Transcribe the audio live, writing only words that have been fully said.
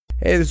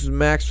Hey, this is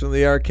Max from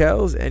the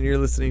Arkells, and you're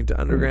listening to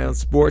Underground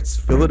Sports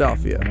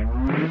Philadelphia.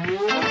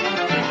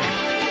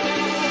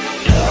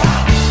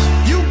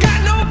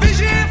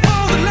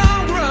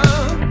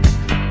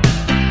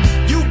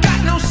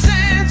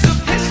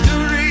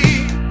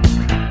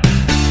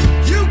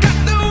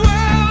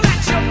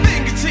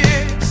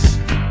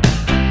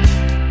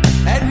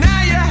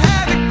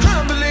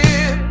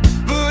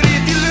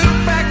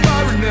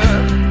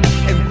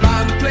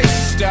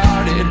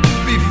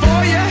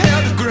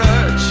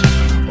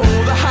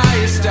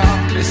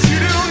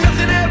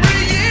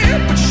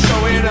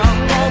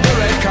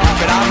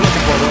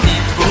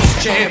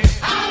 Champ.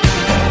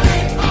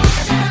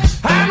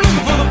 I'm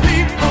looking for the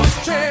people's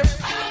champ.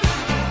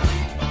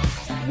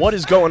 What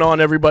is going on,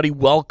 everybody?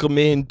 Welcome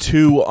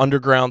into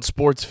Underground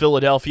Sports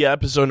Philadelphia,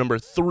 episode number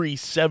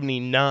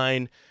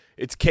 379.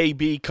 It's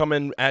KB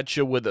coming at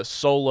you with a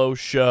solo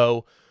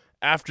show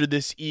after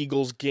this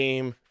Eagles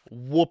game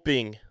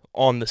whooping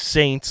on the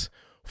Saints,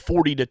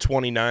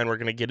 40-29. We're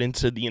going to get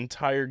into the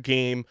entire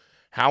game,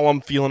 how I'm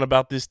feeling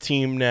about this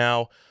team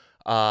now,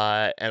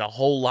 and a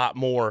whole lot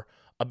more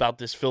about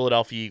this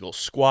Philadelphia Eagles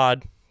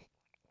squad.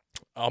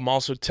 I'm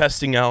also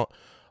testing out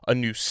a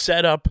new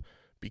setup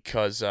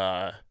because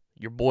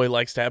your boy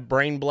likes to have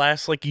brain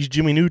blasts like he's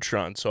Jimmy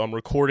Neutron. So I'm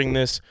recording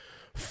this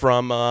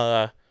from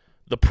the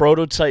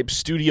prototype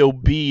Studio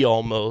B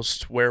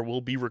almost, where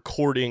we'll be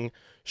recording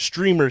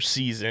streamer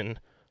season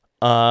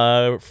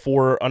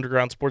for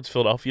Underground Sports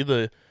Philadelphia,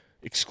 the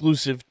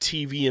exclusive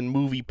TV and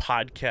movie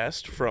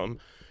podcast from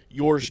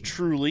yours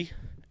truly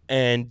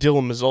and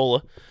Dylan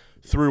Mazzola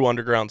through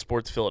Underground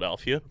Sports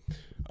Philadelphia.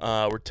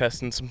 We're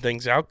testing some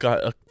things out,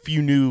 got a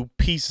few new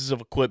pieces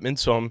of equipment,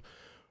 so I'm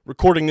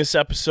recording this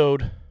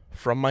episode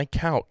from my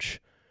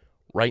couch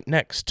right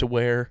next to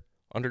where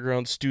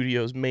Underground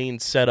Studios' main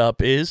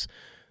setup is.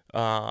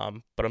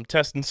 But I'm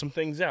testing some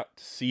things out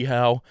to see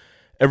how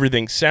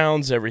everything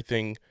sounds,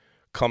 everything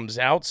comes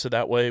out, so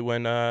that way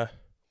when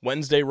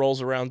Wednesday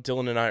rolls around,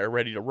 Dylan and I are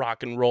ready to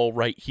rock and roll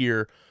right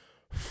here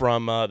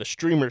from the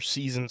streamer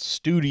season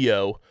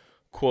studio,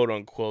 quote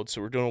unquote.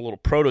 So we're doing a little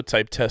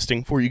prototype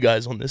testing for you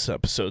guys on this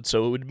episode.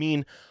 So it would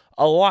mean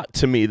a lot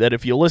to me that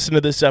if you listen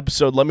to this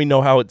episode, let me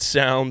know how it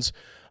sounds.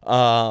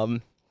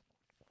 You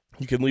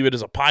can leave it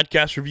as a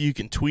podcast review. You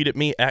can tweet at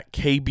me at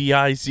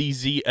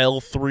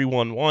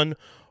KBIZZL311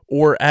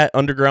 or at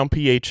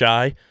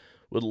UndergroundPHI.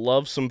 Would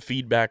love some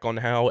feedback on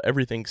how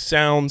everything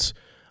sounds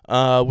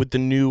with the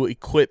new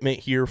equipment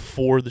here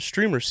for the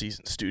streamer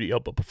season studio.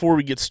 But before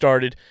we get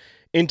started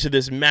into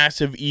this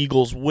massive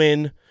Eagles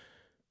win,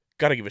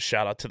 got to give a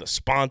shout out to the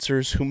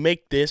sponsors who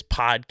make this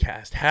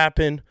podcast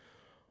happen.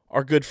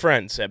 Our good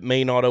friends at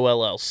Main Auto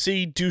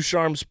LLC,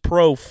 Ducharme's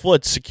Pro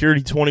Foot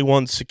Security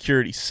 21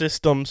 Security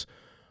Systems,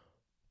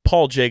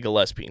 Paul J.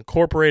 Gillespie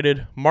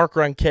Incorporated, Mark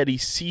Ronchetti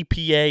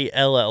CPA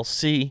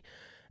LLC,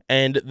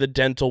 and the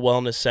Dental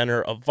Wellness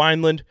Center of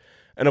Vineland.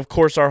 And of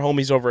course, our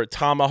homies over at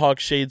Tomahawk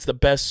Shades, the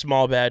best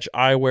small badge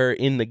eyewear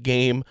in the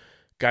game.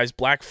 Guys,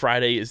 Black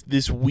Friday is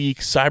this week.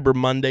 Cyber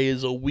Monday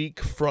is a week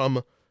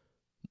from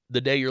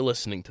the day you're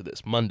listening to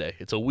this, Monday.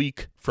 It's a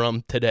week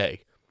from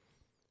today.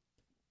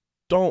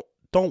 Don't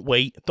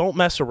wait. Don't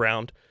mess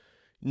around.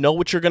 Know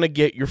what you're going to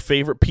get your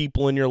favorite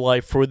people in your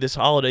life for this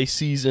holiday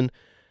season,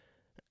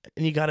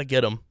 and you got to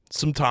get them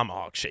some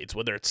Tomahawk Shades,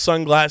 whether it's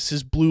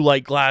sunglasses, blue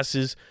light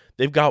glasses.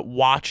 They've got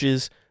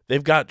watches.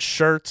 They've got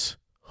shirts,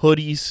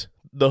 hoodies.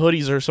 The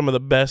hoodies are some of the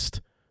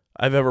best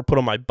I've ever put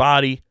on my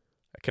body.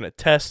 I can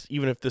attest,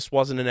 even if this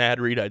wasn't an ad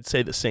read, I'd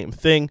say the same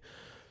thing.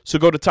 So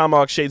go to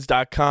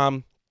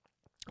tomahawkshades.com.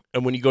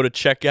 And when you go to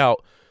checkout,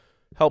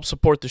 help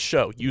support the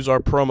show. Use our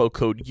promo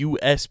code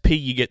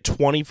USP. You get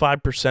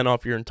 25%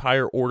 off your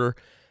entire order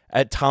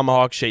at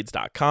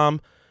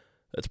tomahawkshades.com.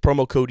 That's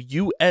promo code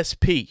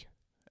USP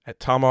at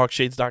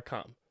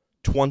tomahawkshades.com.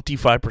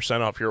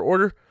 25% off your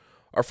order.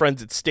 Our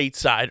friends at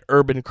Stateside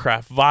Urban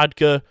Craft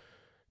Vodka.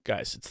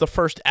 Guys, it's the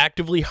first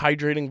actively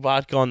hydrating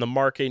vodka on the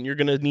market, and you're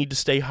going to need to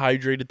stay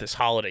hydrated this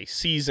holiday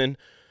season.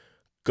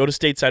 Go to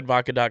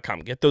statesidevodka.com.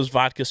 Get those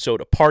vodka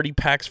soda party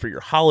packs for your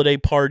holiday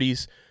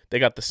parties. They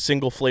got the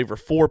single flavor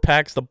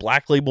 4-packs. The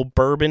Black Label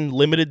Bourbon,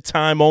 limited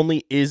time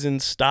only, is in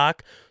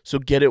stock. So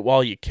get it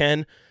while you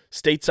can.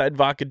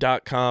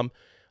 Statesidevodka.com.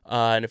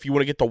 And if you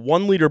want to get the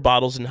 1-liter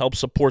bottles and help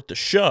support the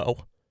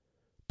show,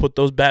 put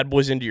those bad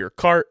boys into your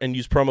cart and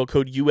use promo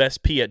code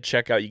USP at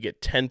checkout. You get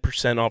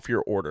 10% off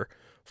your order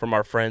from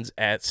our friends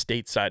at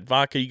Stateside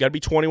Vodka. You got to be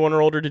 21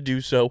 or older to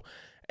do so.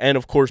 And,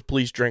 of course,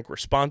 please drink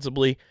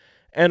responsibly.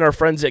 And our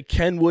friends at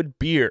Kenwood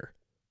Beer,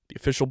 the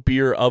official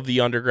beer of the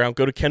Underground.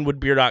 Go to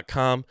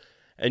kenwoodbeer.com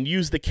and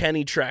use the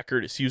Kenny tracker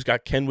to see who's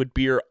got Kenwood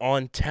Beer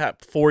on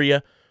tap for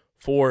you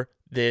for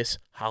this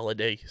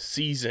holiday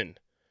season.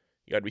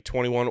 You got to be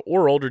 21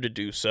 or older to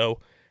do so.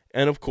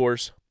 And, of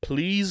course,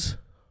 please,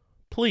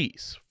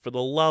 for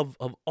the love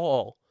of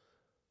all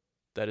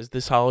that is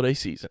this holiday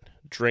season,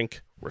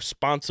 drink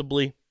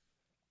responsibly.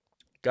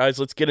 Guys,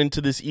 let's get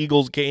into this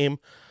Eagles game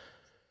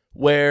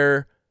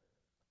where,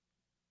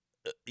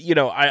 you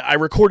know, I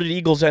recorded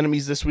Eagles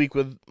Enemies this week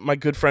with my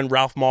good friend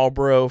Ralph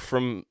Marlborough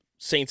from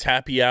Saints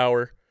Happy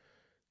Hour.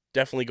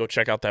 Definitely go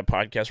check out that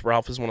podcast.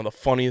 Ralph is one of the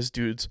funniest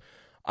dudes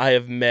I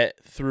have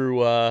met through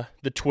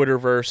the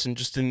Twitterverse and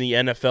just in the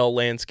NFL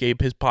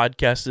landscape. His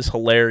podcast is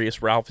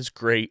hilarious. Ralph is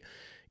great.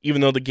 Even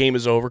though the game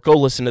is over, go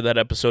listen to that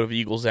episode of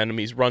Eagles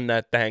Enemies. Run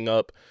that thing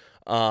up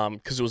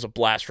because it was a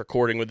blast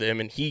recording with him,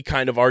 and he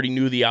kind of already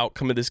knew the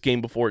outcome of this game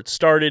before it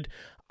started.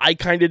 I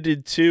kind of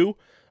did too,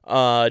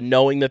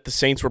 knowing that the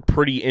Saints were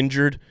pretty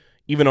injured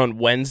even on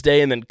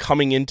Wednesday, and then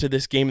coming into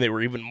this game, they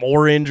were even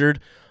more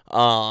injured.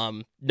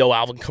 No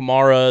Alvin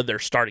Kamara. Their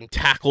starting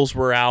tackles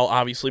were out.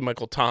 Obviously,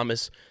 Michael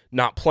Thomas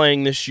not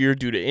playing this year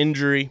due to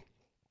injury.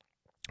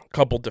 A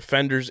couple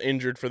defenders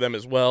injured for them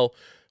as well.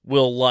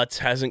 Will Lutz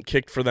hasn't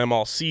kicked for them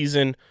all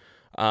season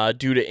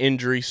due to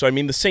injury. So, I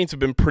mean, the Saints have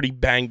been pretty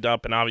banged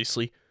up, and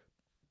obviously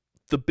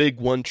the big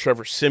one,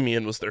 Trevor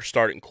Siemian, was their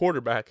starting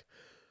quarterback.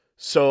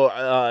 So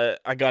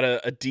I got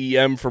a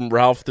DM from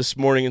Ralph this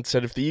morning and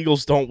said if the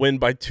Eagles don't win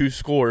by 2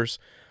 scores,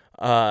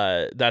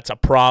 that's a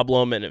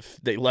problem. And if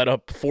they let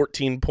up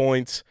 14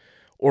 points,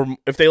 or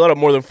if they let up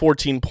more than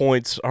 14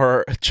 points,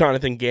 or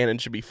Jonathan Gannon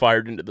should be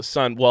fired into the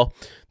sun. Well,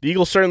 the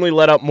Eagles certainly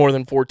let up more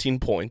than 14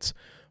 points.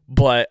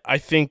 But I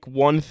think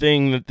one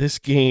thing that this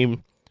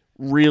game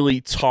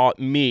really taught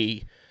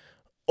me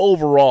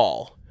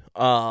overall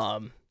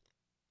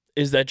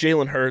is that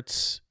Jalen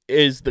Hurts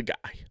is the guy.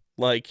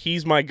 Like,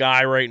 he's my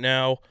guy right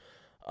now.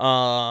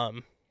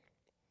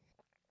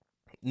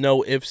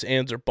 No ifs,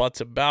 ands, or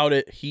buts about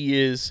it.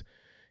 He's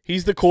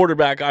the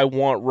quarterback I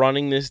want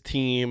running this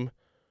team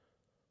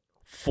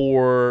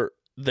for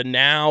the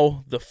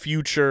now, the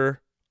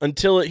future,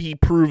 until he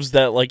proves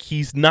that, like,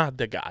 he's not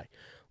the guy.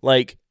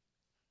 Like,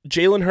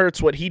 Jalen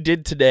Hurts, what he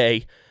did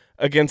today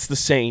against the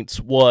Saints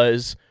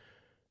was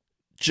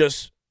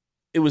just,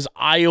 it was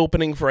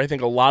eye-opening for, I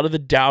think, a lot of the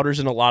doubters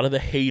and a lot of the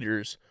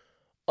haters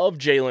of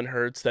Jalen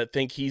Hurts that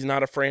think he's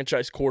not a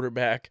franchise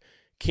quarterback,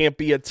 can't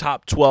be a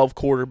top 12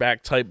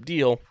 quarterback type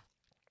deal.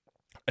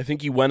 I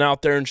think he went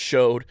out there and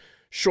showed.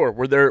 Sure,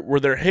 were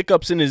there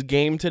hiccups in his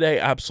game today?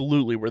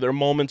 Absolutely. Were there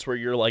moments where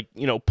you're like,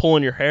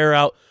 pulling your hair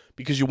out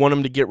because you want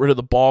him to get rid of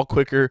the ball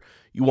quicker?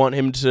 You want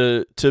him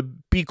to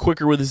be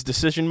quicker with his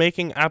decision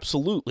making?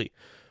 Absolutely.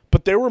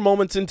 But there were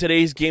moments in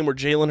today's game where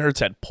Jalen Hurts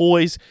had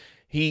poise.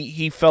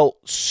 He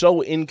felt so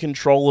in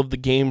control of the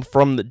game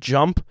from the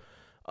jump.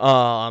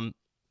 Not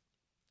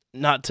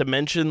to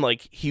mention,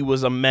 like, he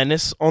was a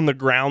menace on the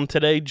ground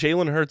today.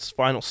 Jalen Hurts'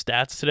 final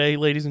stats today,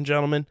 ladies and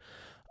gentlemen,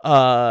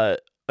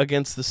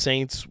 against the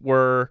Saints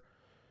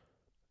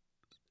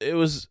it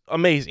was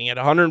amazing. He had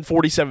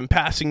 147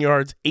 passing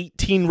yards,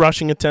 18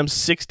 rushing attempts,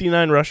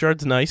 69 rush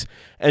yards, nice,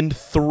 and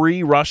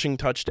 3 rushing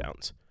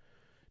touchdowns.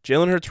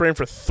 Jalen Hurts ran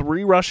for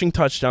 3 rushing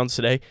touchdowns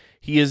today.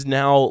 He is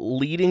now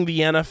leading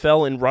the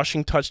NFL in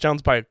rushing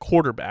touchdowns by a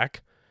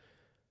quarterback,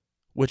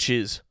 which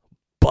is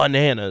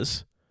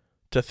bananas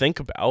to think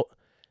about.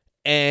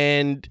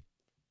 And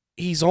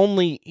he's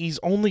only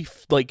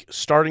like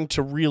starting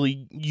to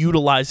really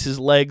utilize his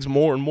legs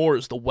more and more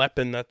as the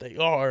weapon that they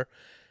are.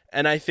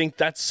 And I think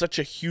that's such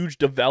a huge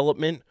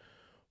development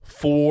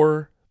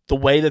for the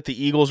way that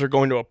the Eagles are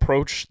going to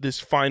approach this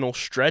final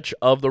stretch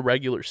of the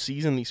regular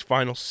season, these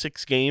final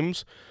 6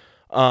 games.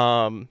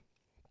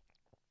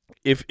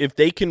 If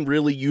they can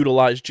really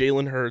utilize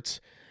Jalen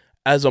Hurts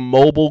as a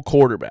mobile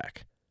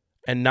quarterback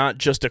and not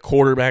just a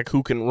quarterback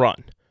who can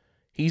run.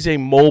 He's a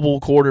mobile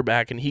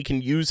quarterback, and he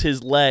can use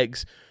his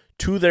legs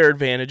to their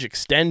advantage,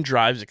 extend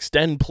drives,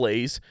 extend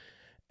plays,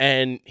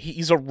 and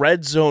he's a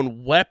red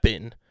zone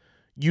weapon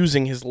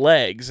using his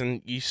legs,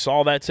 and you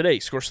saw that today. He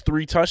scores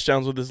 3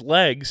 touchdowns with his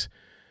legs.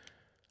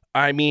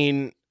 I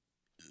mean,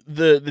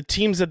 the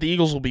teams that the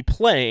Eagles will be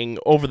playing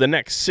over the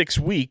next 6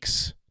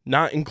 weeks,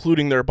 not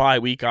including their bye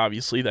week,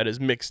 obviously, that is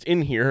mixed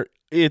in here,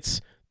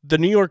 it's the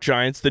New York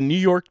Giants, the New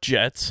York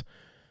Jets,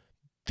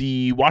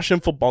 the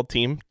Washington football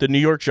team, the New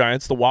York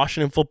Giants, the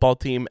Washington football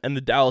team, and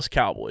the Dallas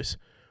Cowboys,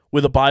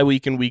 with a bye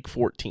week in week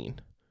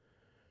 14.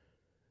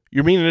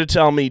 You're meaning to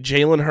tell me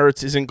Jalen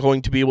Hurts isn't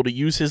going to be able to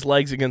use his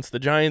legs against the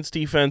Giants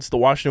defense, the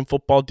Washington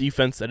football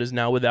defense that is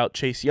now without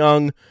Chase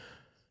Young,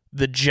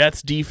 the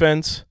Jets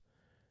defense,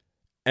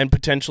 and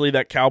potentially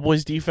that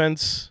Cowboys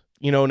defense,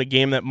 in a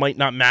game that might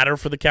not matter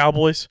for the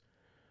Cowboys?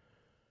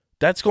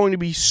 That's going to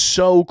be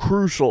so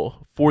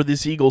crucial for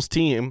this Eagles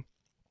team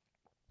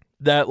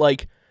that,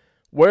 like,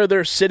 where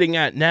they're sitting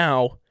at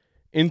now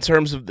in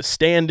terms of the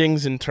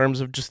standings, in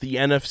terms of just the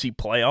NFC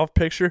playoff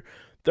picture,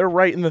 they're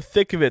right in the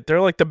thick of it. They're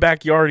like the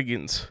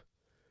backyardigans.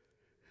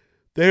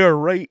 They are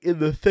right in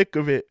the thick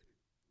of it.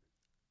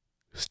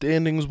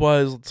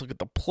 Standings-wise, let's look at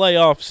the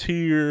playoffs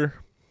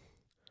here.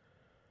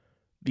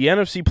 The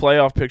NFC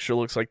playoff picture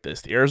looks like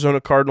this. The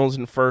Arizona Cardinals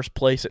in first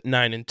place at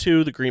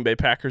 9-2. The Green Bay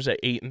Packers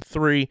at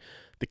 8-3.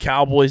 The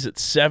Cowboys at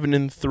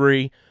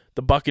 7-3.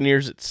 The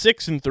Buccaneers at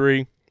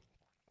 6-3.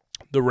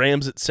 The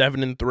Rams at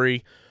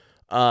 7-3.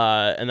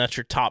 And that's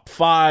your top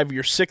 5.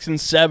 Your 6 and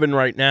 7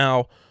 right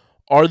now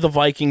are the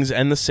Vikings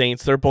and the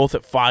Saints. They're both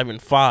at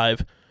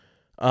 5-5.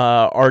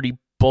 Already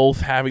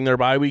both having their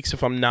bye weeks,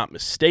 if I'm not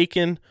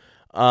mistaken.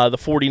 The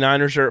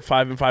 49ers are at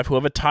 5-5, who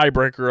have a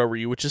tiebreaker over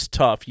you, which is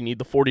tough. You need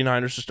the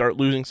 49ers to start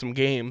losing some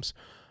games.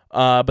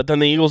 But then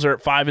the Eagles are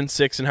at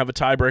 5-6 and have a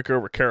tiebreaker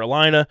over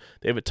Carolina.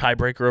 They have a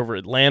tiebreaker over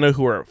Atlanta,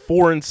 who are at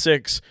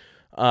 4-6.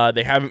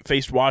 They haven't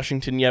faced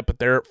Washington yet, but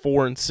they're at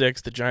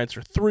 4-6. The Giants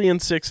are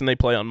 3-6, and they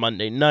play on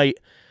Monday night.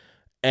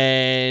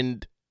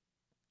 And,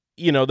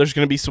 there's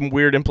going to be some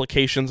weird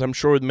implications, I'm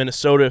sure, with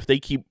Minnesota if they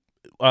keep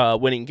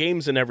winning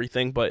games and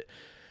everything. But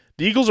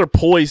the Eagles are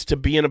poised to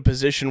be in a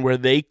position where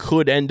they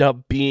could end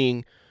up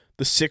being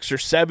the 6 or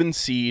 7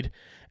 seed.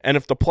 And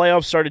if the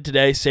playoffs started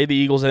today, say the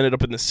Eagles ended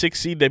up in the 6th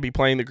seed, they'd be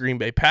playing the Green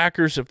Bay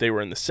Packers. If they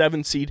were in the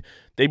 7th seed,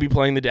 they'd be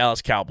playing the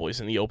Dallas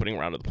Cowboys in the opening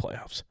round of the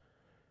playoffs.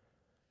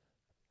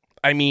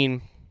 I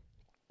mean,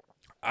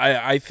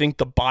 I think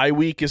the bye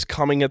week is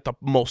coming at the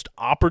most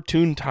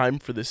opportune time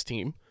for this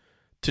team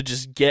to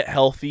just get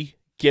healthy,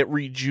 get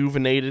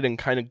rejuvenated, and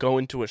kind of go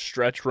into a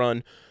stretch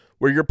run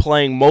where you're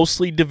playing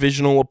mostly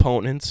divisional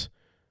opponents.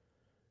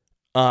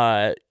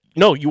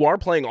 No, you are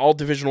playing all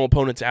divisional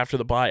opponents after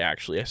the bye,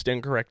 actually. I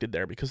stand corrected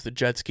there because the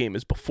Jets game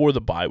is before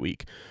the bye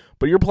week.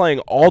 But you're playing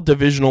all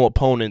divisional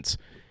opponents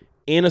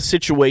in a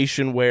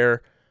situation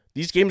where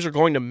these games are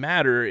going to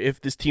matter if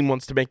this team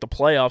wants to make the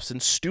playoffs.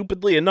 And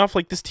stupidly enough,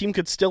 this team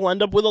could still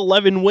end up with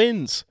 11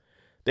 wins.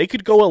 They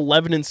could go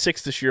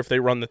 11-6 this year if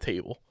they run the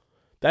table.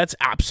 That's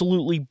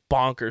absolutely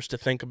bonkers to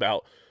think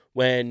about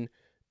when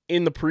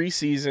in the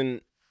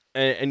preseason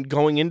and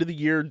going into the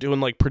year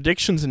doing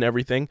predictions and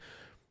everything,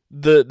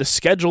 the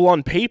schedule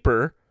on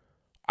paper,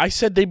 I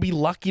said they'd be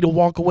lucky to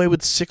walk away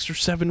with 6 or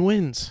 7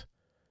 wins.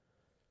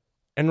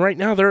 And right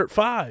now they're at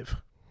 5.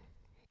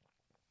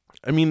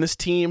 I mean, this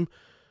team,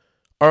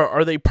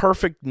 are they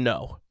perfect?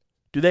 No.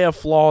 Do they have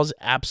flaws?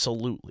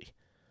 Absolutely.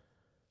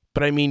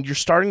 But I mean, you're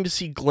starting to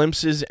see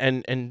glimpses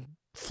and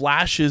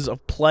flashes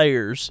of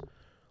players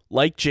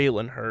like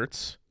Jalen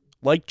Hurts,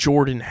 like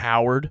Jordan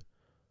Howard,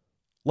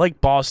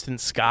 like Boston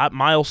Scott.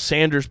 Miles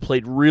Sanders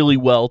played really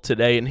well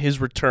today in his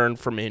return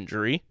from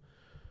injury.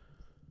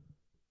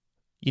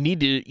 You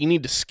need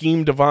to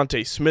scheme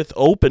Devontae Smith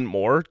open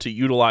more to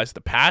utilize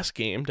the pass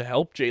game to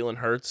help Jalen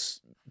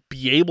Hurts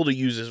be able to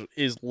use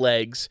his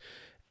legs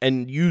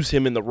and use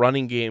him in the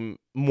running game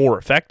more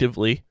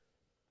effectively.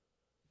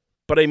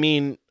 But I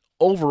mean,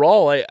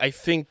 overall, I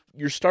think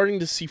you're starting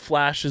to see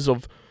flashes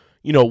of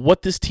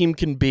what this team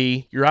can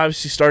be. You're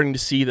obviously starting to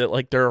see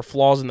that there are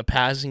flaws in the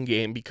passing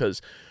game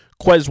because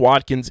Quez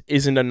Watkins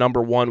isn't a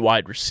number 1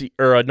 wide receiver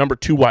or a number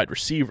 2 wide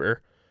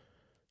receiver.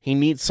 He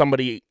needs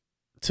somebody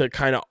to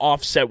kind of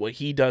offset what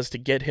he does to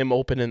get him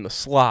open in the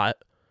slot.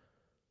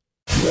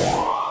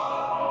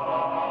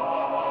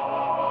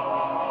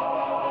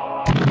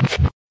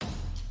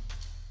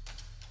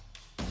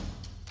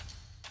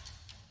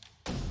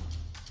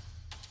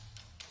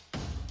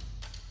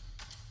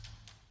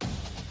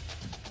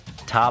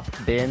 Top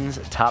bins,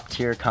 top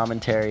tier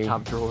commentary.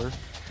 Top drawer,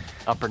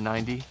 upper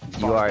 90.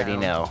 You already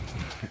know.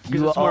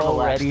 You You it's more of a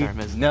lax already term,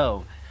 isn't it?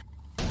 know.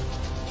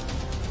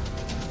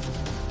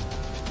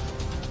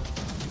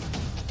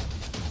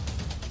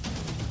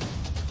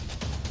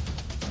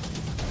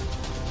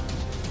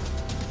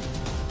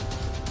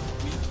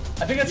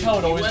 I think that's how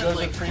it always goes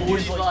in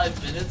previews.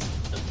 45 minutes,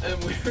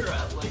 and we were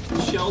at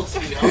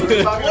Chelsea.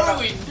 What are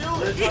we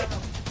doing?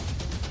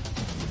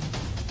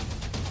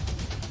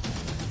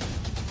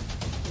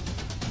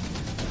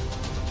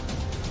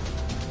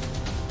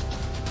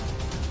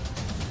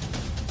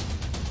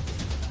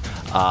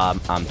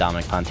 I'm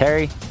Dominic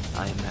Ponteri,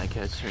 I am Matt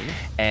Ketzer.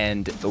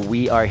 and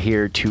we are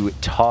here to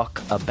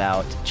talk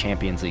about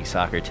Champions League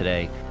soccer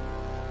today.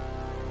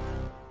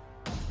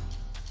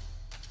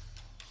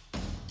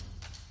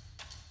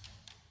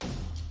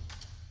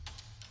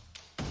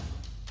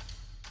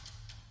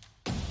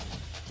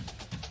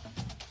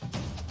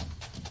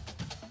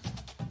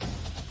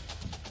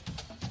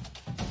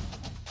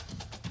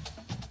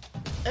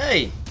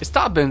 Hey, It's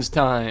Top Bins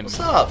time. what's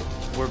up?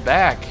 We're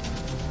back.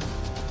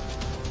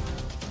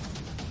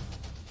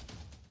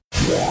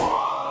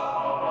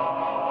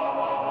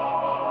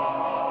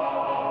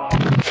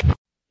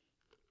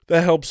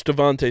 That helps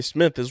Devontae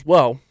Smith as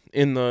well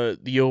in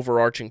the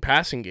overarching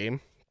passing game.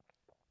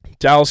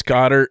 Dallas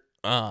Goedert,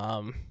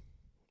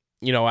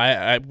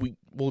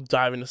 we'll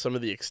dive into some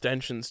of the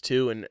extensions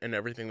too and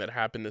everything that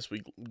happened this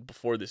week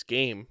before this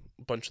game.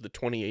 A bunch of the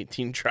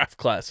 2018 draft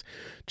class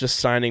just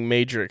signing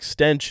major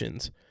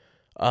extensions.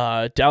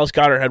 Dallas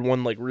Goedert had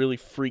one really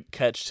freak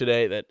catch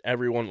today that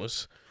everyone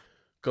was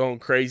going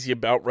crazy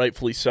about,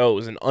 rightfully so. It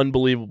was an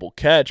unbelievable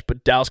catch,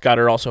 but Dallas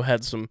Goedert also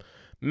had some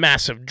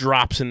massive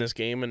drops in this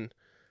game, and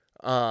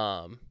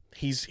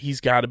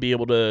he's got to be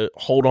able to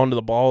hold on to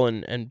the ball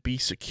and be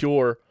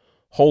secure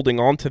holding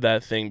on to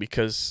that thing,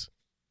 because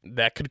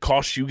that could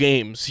cost you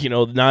games.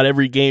 Not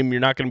every game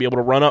you're not going to be able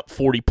to run up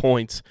 40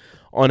 points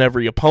on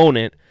every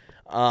opponent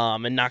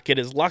and not get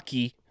as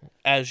lucky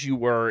as you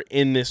were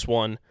in this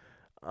one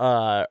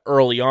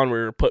early on,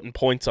 where you're putting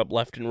points up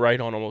left and right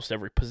on almost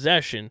every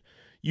possession.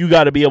 You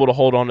got to be able to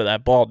hold on to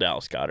that ball,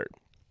 Dallas Goedert.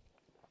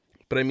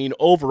 But I mean,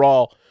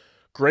 overall,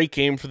 great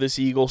game for this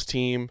Eagles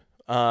team.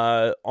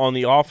 On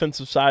the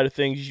offensive side of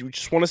things, you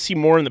just want to see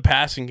more in the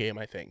passing game,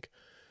 I think.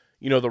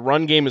 The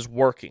run game is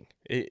working.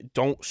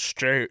 Don't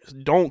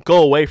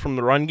go away from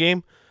the run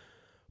game,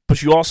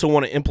 but you also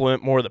want to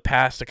implement more of the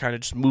pass to kind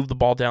of just move the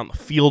ball down the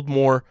field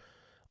more,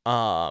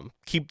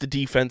 keep the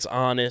defense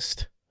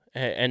honest,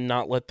 and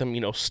not let them,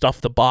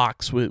 stuff the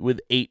box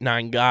with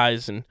 8-9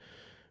 guys and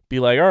be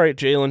like, all right,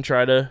 Jalen,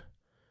 try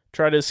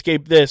to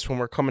escape this when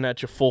we're coming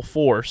at you full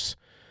force.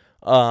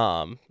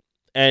 And,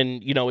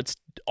 it's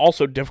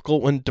also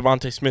difficult when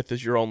Devontae Smith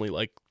is your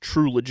only,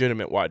 true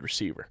legitimate wide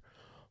receiver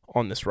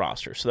on this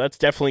roster. So that's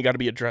definitely got to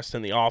be addressed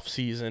in the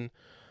offseason,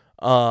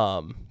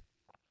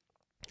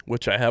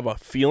 which I have a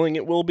feeling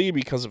it will be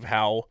because of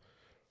how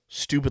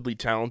stupidly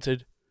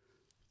talented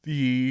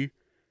the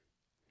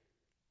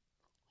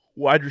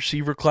wide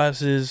receiver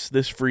class is,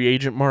 this free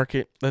agent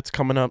market that's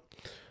coming up.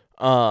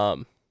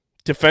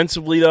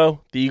 Defensively,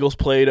 though, the Eagles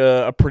played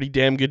a pretty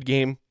damn good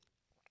game.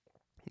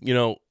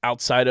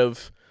 Outside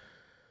of,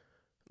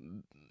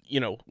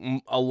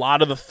 a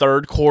lot of the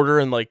third quarter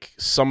and,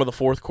 some of the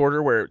fourth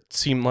quarter where it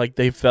seemed like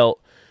they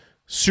felt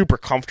super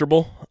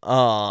comfortable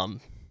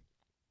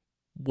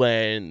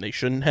when they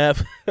shouldn't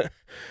have.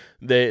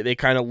 They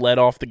kind of let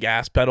off the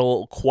gas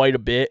pedal quite a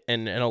bit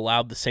and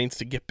allowed the Saints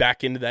to get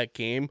back into that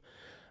game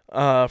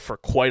for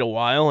quite a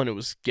while, and it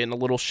was getting a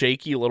little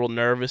shaky, a little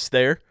nervous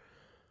there.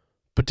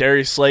 But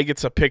Darius Slay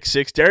gets a pick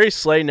six. Darius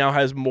Slay now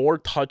has more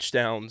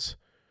touchdowns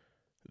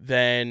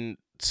than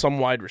some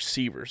wide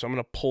receivers. I'm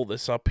going to pull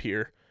this up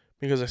here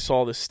because I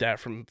saw this stat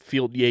from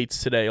Field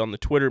Yates today on the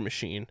Twitter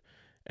machine,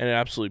 and it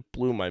absolutely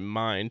blew my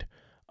mind.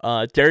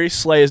 Darius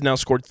Slay has now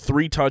scored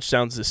 3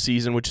 touchdowns this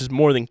season, which is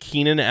more than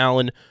Keenan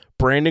Allen,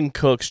 Brandon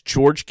Cooks,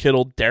 George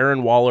Kittle,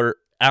 Darren Waller,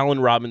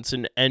 Allen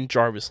Robinson, and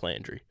Jarvis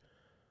Landry.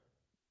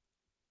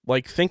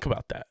 Think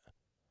about that.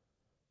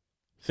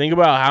 Think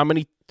about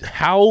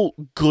how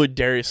good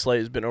Darius Slay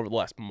has been over the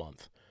last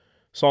month.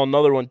 Saw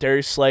another one.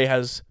 Darius Slay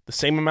has the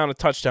same amount of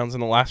touchdowns in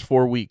the last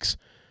 4 weeks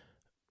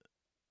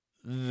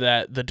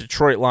that the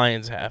Detroit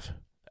Lions have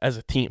as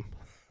a team.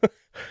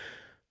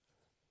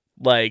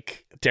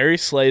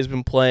 Darius Slay has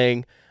been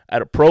playing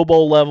at a Pro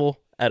Bowl level,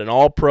 at an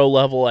All-Pro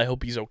level. I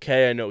hope he's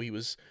okay. I know he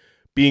was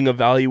being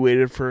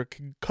evaluated for a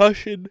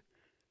concussion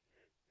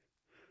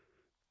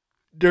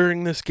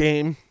during this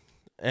game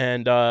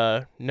and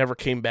never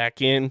came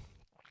back in.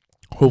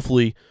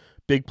 Hopefully,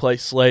 big play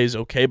Slay is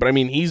okay. But,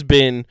 he's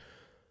been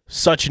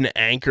such an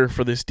anchor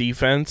for this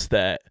defense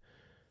that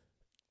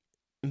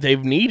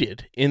they've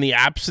needed. In the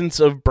absence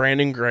of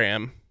Brandon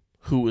Graham,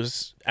 who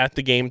was at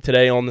the game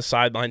today on the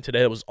sideline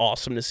today, it was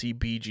awesome to see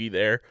BG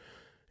there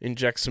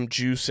inject some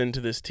juice into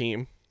this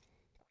team.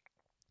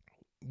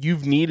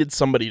 You've needed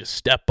somebody to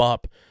step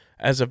up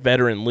as a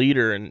veteran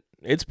leader, and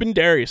it's been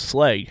Darius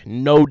Slay,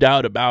 no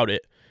doubt about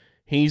it.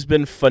 He's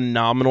been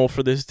phenomenal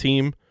for this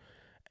team,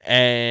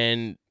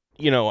 and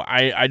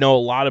I know a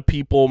lot of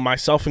people,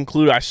 myself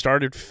included, I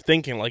started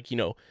thinking,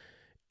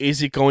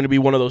 is it going to be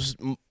one of those,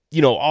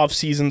 off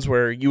seasons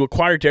where you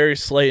acquire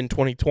Darius Slay in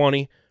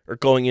 2020 or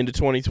going into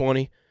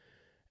 2020,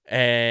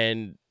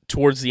 and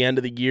towards the end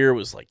of the year it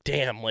was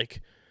damn, it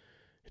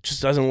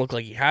just doesn't look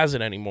like he has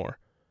it anymore.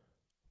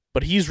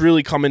 But he's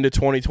really come into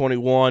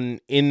 2021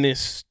 in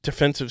this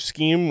defensive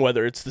scheme,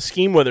 whether it's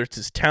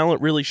his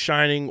talent really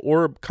shining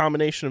or a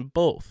combination of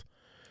both.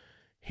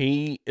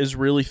 He is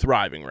really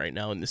thriving right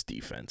now in this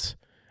defense.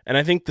 And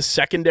I think the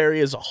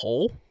secondary as a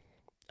whole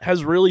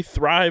has really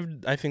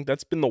thrived. I think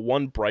that's been the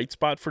one bright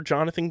spot for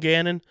Jonathan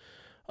Gannon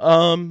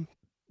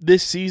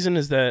this season,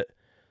 is that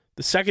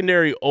the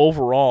secondary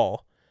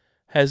overall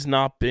has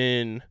not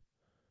been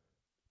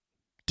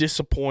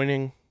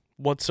disappointing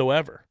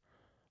whatsoever.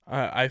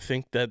 I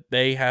think that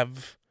they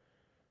have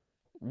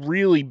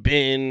really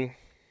been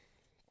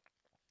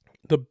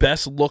the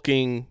best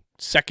looking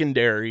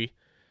secondary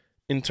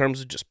in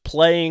terms of just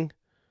playing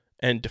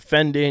and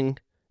defending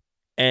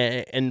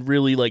and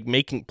really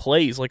making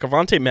plays.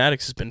 Avonte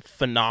Maddox has been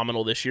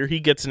phenomenal this year. He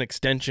gets an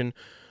extension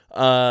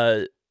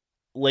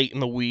late in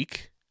the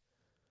week.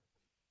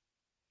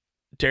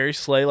 Darius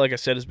Slay, like I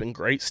said, has been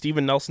great.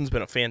 Steven Nelson's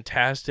been a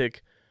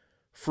fantastic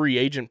free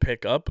agent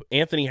pickup.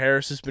 Anthony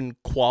Harris has been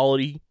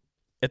quality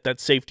at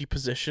that safety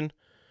position.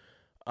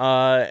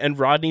 And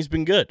Rodney's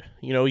been good.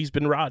 He's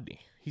been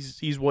Rodney.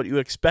 He's what you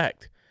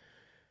expect.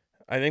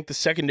 I think the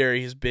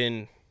secondary has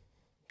been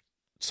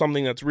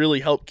something that's really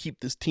helped keep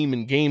this team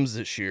in games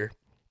this year,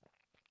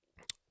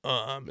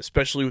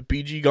 especially with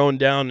BG going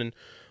down and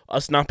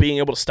us not being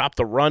able to stop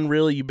the run,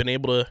 really. You've been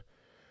able to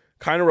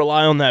kind of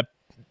rely on that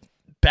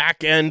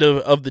back end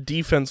of the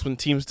defense when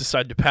teams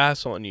decide to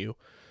pass on you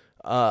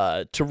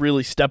to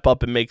really step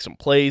up and make some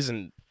plays.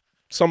 And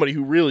somebody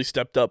who really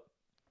stepped up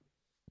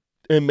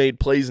and made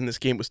plays in this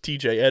game was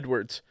TJ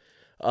Edwards.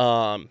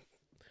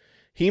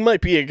 He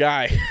might be a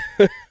guy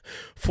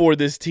for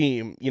this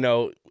team.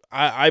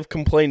 I've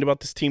complained about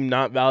this team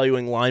not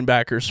valuing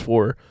linebackers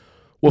for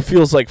what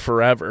feels like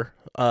forever.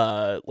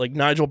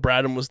 Nigel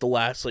Bradham was the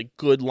last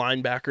good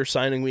linebacker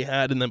signing we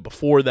had, and then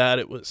before that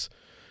it was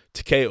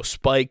Takeo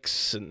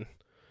Spikes, and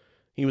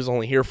he was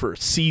only here for a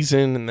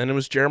season, and then it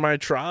was Jeremiah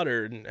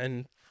Trotter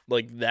and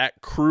like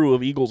that crew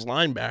of Eagles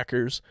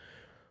linebackers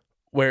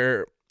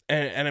where,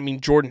 and I mean,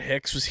 Jordan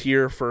Hicks was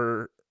here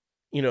for,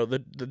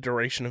 the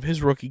duration of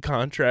his rookie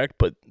contract,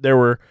 but there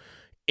were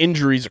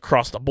injuries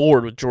across the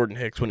board with Jordan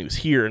Hicks when he was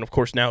here, and of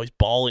course now he's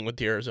balling with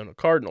the Arizona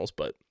Cardinals,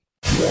 but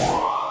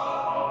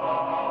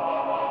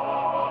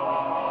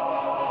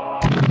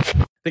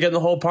The Get in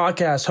the Hole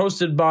podcast,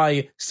 hosted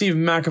by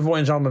Stephen McAvoy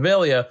and John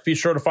Mavalia. Be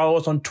sure to follow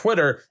us on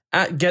Twitter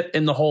at Get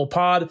in the Hole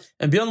Pod,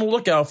 and be on the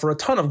lookout for a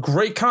ton of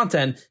great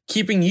content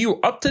keeping you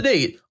up to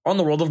date on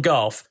the world of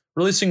golf.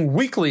 Releasing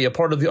weekly, a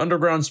part of the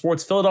Underground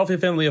Sports Philadelphia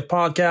family of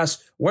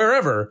podcasts,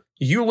 wherever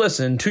you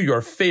listen to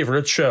your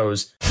favorite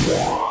shows.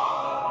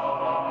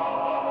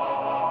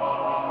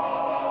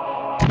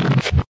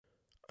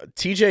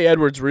 TJ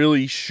Edwards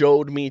really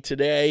showed me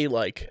today,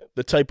 like,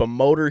 the type of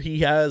motor he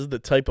has, the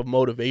type of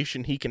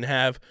motivation he can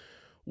have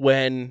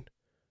when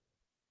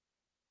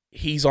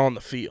he's on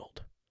the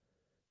field.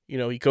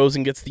 He goes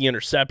and gets the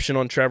interception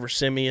on Trevor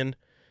Siemian.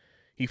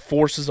 He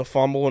forces a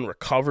fumble and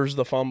recovers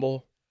the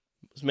fumble.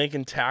 He's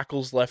making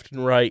tackles left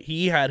and right.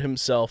 He had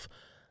himself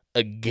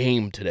a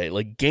game today,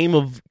 like game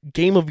of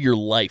your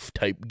life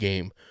type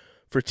game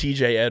for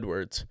TJ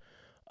Edwards.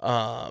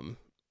 And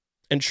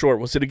sure,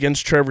 was it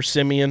against Trevor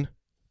Siemian?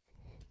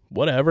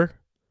 Whatever.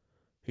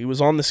 He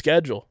was on the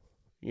schedule.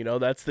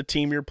 That's the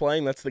team you're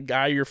playing. That's the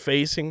guy you're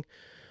facing.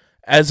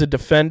 As a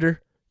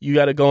defender, you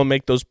got to go and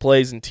make those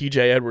plays, and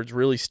TJ Edwards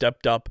really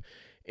stepped up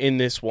in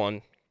this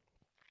one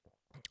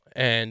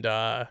and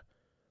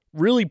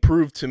really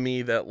proved to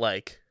me that,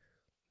 like,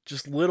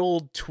 just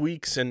little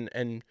tweaks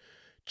and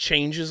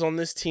changes on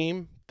this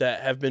team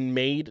that have been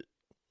made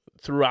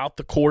throughout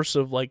the course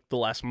of, like, the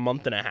last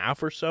month and a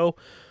half or so,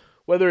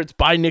 whether it's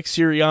by Nick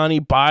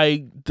Sirianni,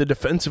 by the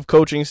defensive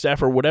coaching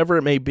staff, or whatever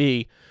it may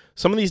be,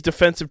 some of these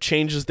defensive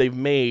changes they've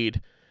made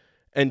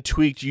and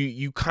tweaked,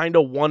 you kind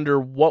of wonder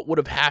what would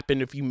have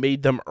happened if you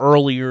made them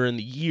earlier in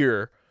the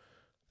year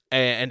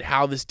and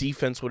how this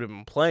defense would have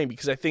been playing.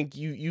 Because I think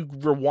you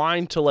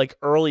rewind to like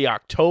early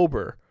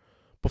October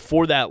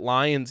before that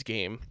Lions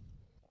game,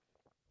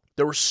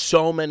 there were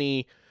so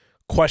many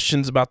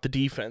questions about the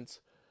defense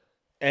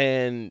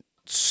and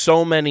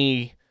so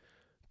many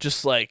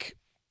just like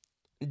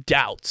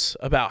doubts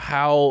about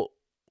how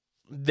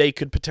they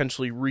could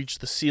potentially reach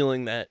the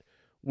ceiling that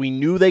we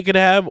knew they could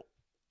have,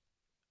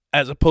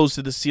 as opposed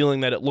to the ceiling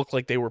that it looked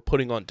like they were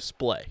putting on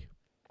display.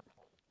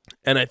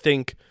 And I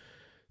think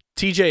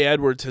TJ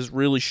Edwards has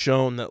really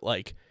shown that,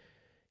 like,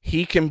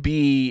 he can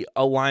be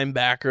a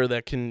linebacker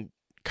that can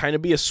kind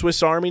of be a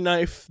Swiss Army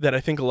knife that I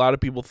think a lot of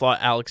people thought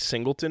Alex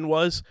Singleton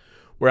was,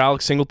 where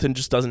Alex Singleton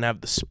just doesn't have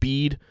the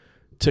speed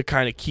to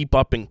kind of keep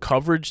up in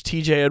coverage.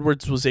 TJ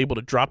Edwards was able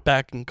to drop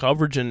back in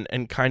coverage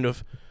and kind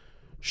of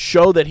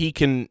show that he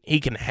can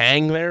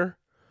hang there.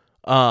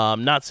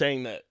 Not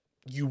saying that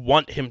you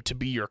want him to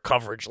be your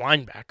coverage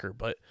linebacker,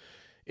 but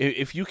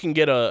if you can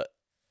get a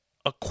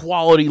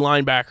quality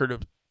linebacker to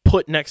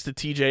put next to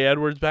TJ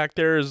Edwards back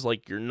there as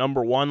like your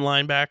number one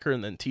linebacker,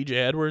 and then TJ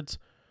Edwards,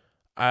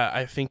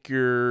 I think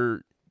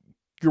you're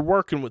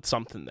working with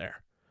something there.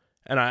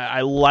 And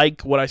I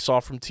like what I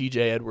saw from TJ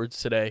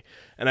Edwards today,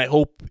 and I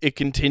hope it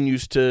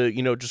continues to,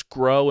 just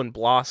grow and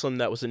blossom.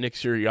 That was a Nick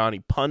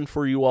Sirianni pun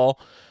for you all.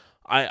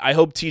 I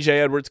hope TJ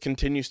Edwards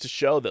continues to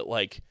show that,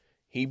 like,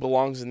 he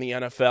belongs in the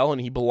NFL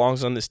and he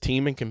belongs on this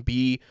team and can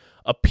be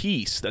a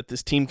piece that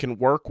this team can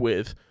work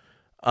with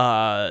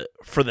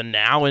for the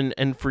now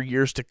and for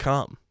years to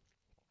come.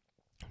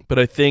 But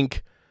I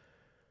think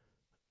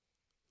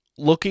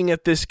looking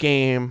at this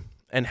game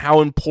and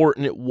how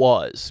important it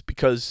was,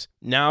 because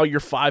now you're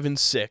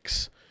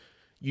 5-6.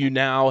 You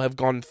now have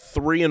gone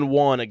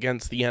 3-1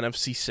 against the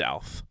NFC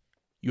South.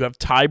 You have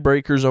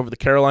tiebreakers over the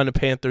Carolina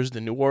Panthers, the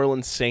New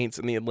Orleans Saints,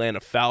 and the Atlanta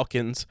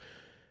Falcons,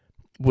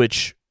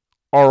 which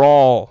are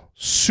all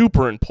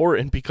super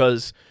important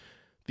because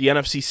the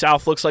NFC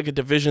South looks like a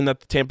division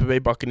that the Tampa Bay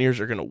Buccaneers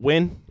are going to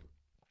win.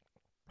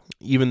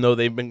 Even though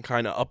they've been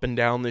kind of up and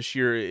down this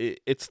year,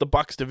 it's the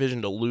Bucs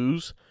division to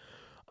lose,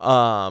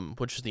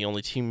 which is the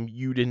only team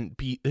you didn't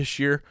beat this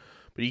year,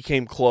 but you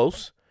came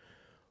close.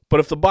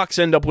 But if the Bucs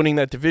end up winning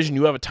that division,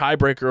 you have a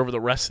tiebreaker over the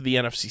rest of the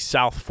NFC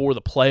South for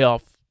the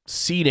playoff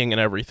seeding and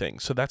everything.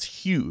 So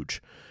that's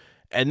huge.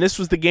 And this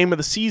was the game of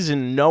the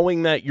season,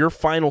 knowing that your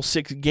final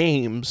 6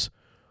 games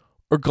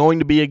are going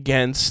to be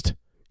against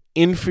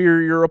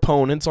inferior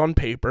opponents on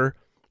paper,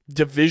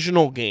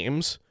 divisional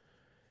games,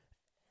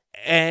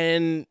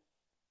 and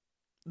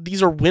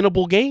these are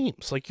winnable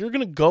games. Like, you're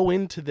going to go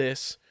into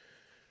this,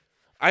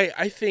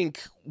 I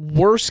think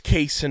worst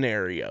case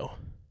scenario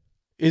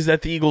is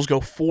that the Eagles go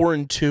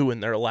 4-2 in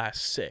their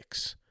last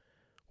 6,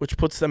 which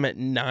puts them at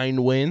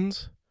 9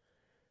 wins.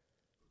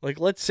 Like,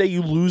 let's say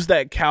you lose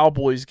that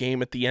Cowboys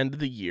game at the end of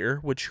the year,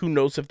 which who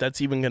knows if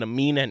that's even going to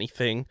mean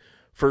anything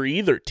for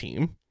either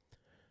team.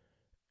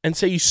 And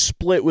say you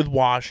split with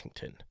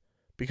Washington,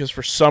 because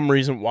for some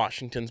reason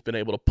Washington's been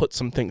able to put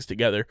some things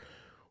together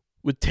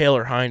with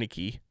Taylor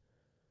Heineke.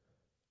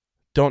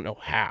 Don't know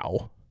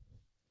how.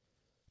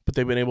 but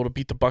they've been able to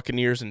beat the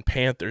Buccaneers and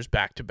Panthers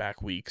back-to-back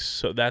weeks.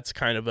 So that's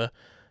kind of a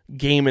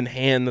game in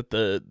hand that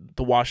the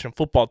Washington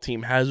football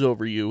team has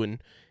over you in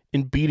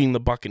beating the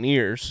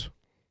Buccaneers.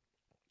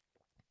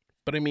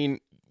 But, I mean,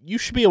 you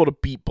should be able to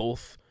beat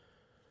both.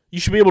 You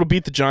should be able to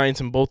beat the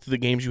Giants in both of the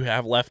games you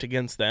have left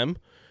against them.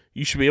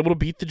 You should be able to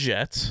beat the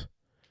Jets.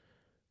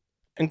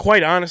 And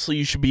quite honestly,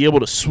 you should be able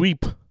to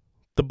sweep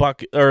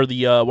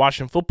the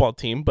Washington football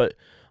team, but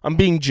I'm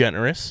being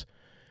generous.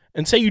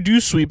 And say you do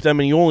sweep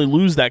them and you only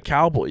lose that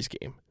Cowboys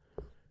game.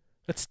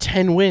 That's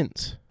 10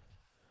 wins.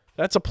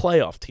 That's a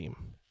playoff team.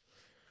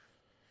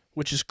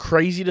 Which is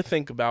crazy to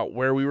think about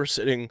where we were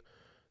sitting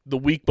the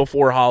week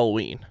before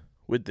Halloween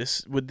with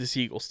this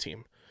Eagles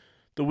team.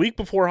 The week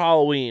before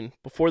Halloween,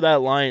 before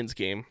that Lions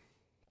game,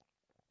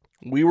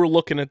 we were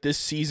looking at this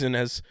season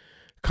as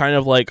kind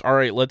of like, all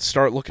right, let's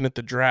start looking at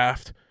the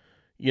draft.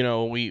 You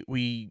know,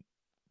 we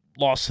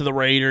lost to the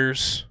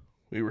Raiders.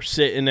 We were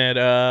sitting at,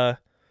 I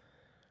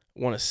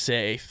want to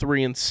say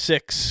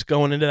 3-6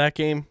 going into that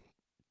game.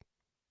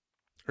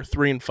 Or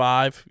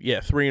 3-5. Yeah,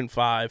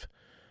 3-5.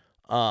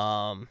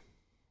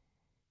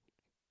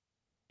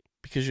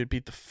 Because you'd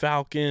beat the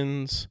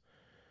Falcons.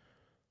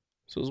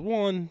 So it was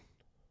 1,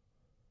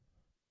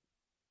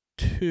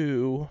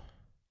 2.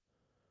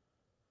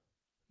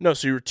 No,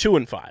 so you were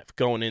 2-5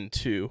 going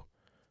into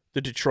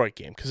the Detroit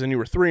game. Because then you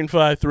were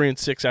 3-5,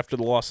 3-6 after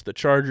the loss to the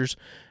Chargers.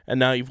 And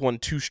now you've won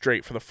 2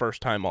 straight for the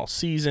first time all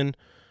season.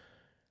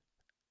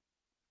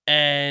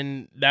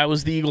 And that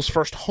was the Eagles'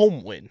 first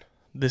home win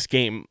this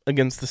game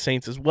against the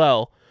Saints as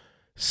well.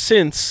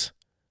 Since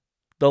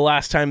the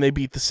last time they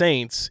beat the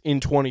Saints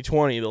in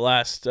 2020, the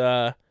last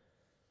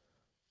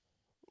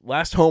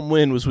home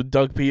win was with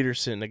Doug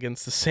Peterson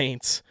against the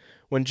Saints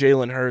when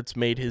Jalen Hurts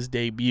made his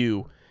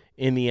debut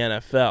in the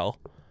NFL.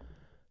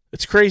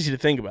 It's crazy to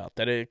think about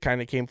that it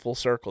kind of came full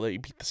circle, that you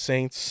beat the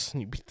Saints,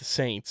 and you beat the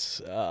Saints.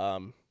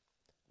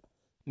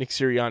 Nick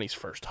Sirianni's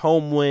first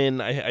home win.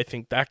 I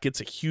think that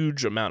gets a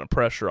huge amount of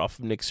pressure off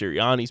of Nick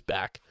Sirianni's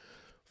back,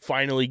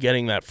 finally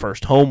getting that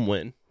first home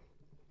win.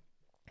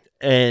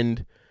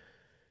 And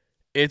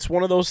it's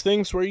one of those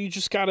things where you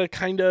just got to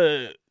kind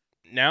of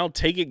now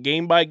take it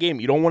game by game.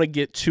 You don't want to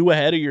get too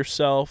ahead of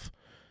yourself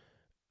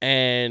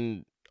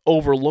and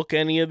overlook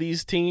any of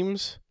these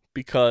teams,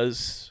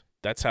 because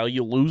that's how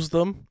you lose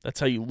them. That's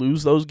how you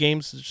lose those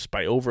games, just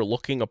by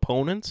overlooking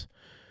opponents.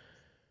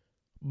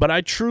 But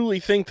I truly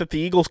think that the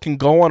Eagles can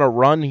go on a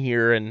run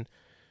here and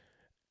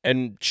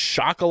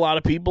shock a lot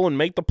of people and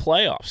make the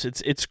playoffs.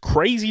 It's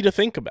crazy to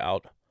think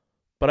about,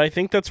 but I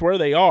think that's where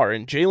they are.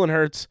 And Jalen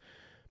Hurts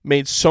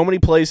made so many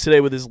plays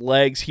today with his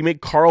legs. He made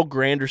Carl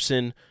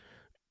Granderson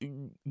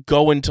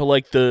go into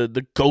like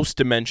the ghost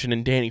dimension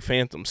in Danny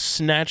Phantom,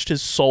 snatched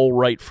his soul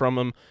right from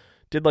him,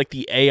 did like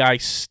the AI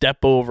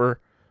step over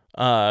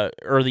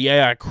or the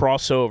AI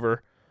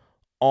crossover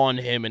on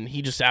him, and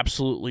he just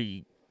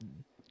absolutely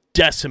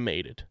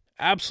decimated.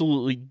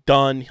 Absolutely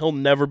done. He'll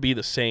never be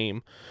the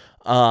same.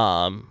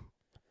 And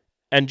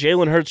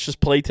Jalen Hurts just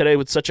played today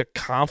with such a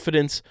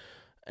confidence,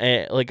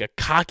 like a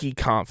cocky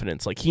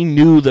confidence. Like he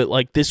knew that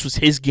like this was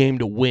his game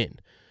to win.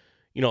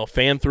 You know, a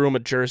fan threw him a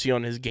jersey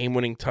on his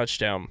game-winning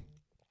touchdown.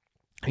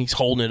 He's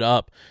holding it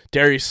up.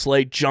 Darius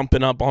Slay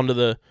jumping up onto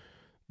the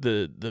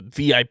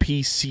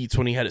VIP seats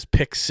when he had his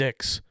pick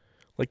six.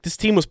 Like this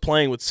team was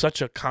playing with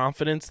such a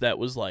confidence that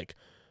was like,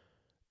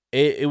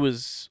 it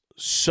was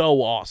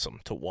so awesome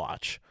to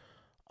watch.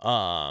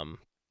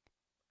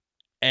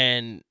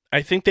 And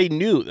I think they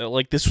knew that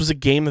like this was a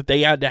game that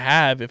they had to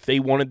have if they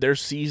wanted their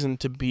season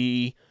to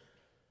be,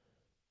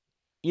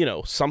 you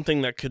know,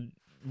 something that could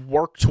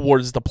work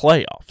towards the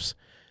playoffs.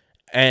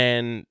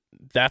 And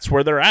that's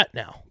where they're at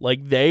now.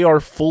 Like they are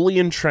fully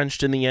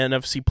entrenched in the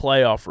NFC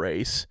playoff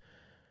race,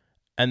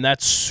 and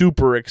that's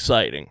super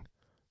exciting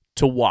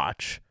to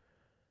watch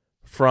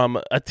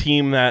from a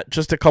team that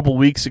just a couple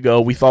weeks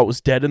ago we thought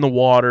was dead in the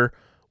water.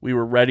 We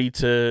were ready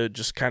to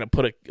just kind of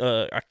put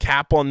a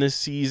cap on this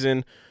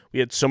season. We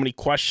had so many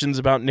questions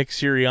about Nick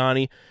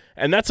Sirianni.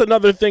 And that's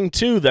another thing,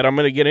 too, that I'm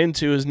going to get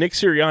into is Nick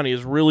Sirianni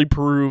has really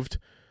proved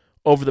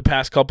over the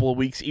past couple of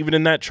weeks, even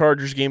in that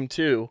Chargers game,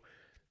 too,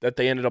 that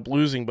they ended up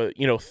losing. But,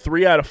 you know,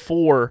 3 out of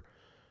 4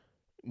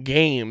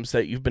 games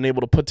that you've been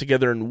able to put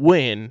together and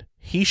win,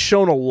 he's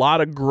shown a lot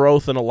of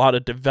growth and a lot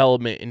of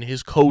development in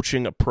his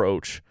coaching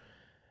approach.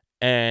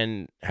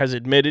 And has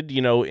admitted,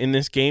 you know, in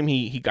this game,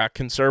 he got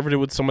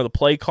conservative with some of the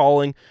play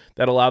calling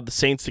that allowed the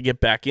Saints to get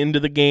back into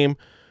the game.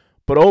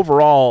 But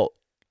overall,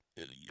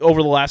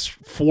 over the last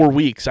 4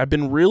 weeks, I've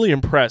been really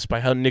impressed by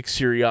how Nick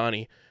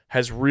Sirianni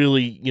has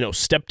really, you know,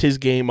 stepped his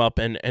game up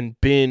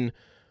and been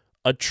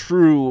a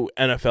true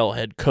NFL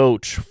head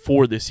coach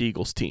for this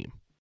Eagles team.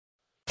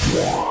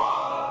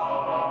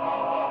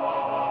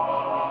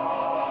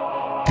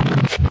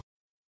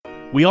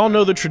 We all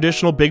know the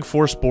traditional Big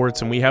Four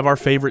sports, and we have our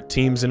favorite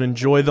teams and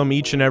enjoy them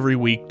each and every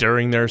week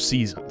during their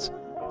seasons.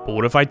 But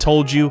what if I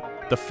told you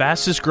the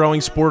fastest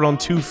growing sport on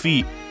 2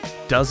 feet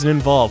doesn't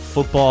involve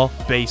football,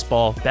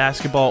 baseball,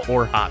 basketball,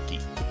 or hockey?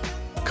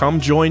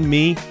 Come join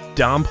me,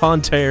 Dom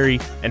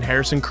Ponteri, and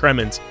Harrison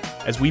Kremens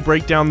as we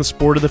break down the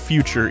sport of the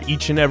future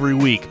each and every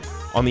week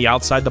on the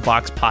Outside the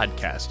Box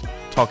podcast,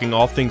 talking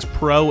all things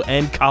pro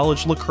and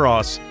college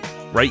lacrosse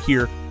right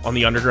here on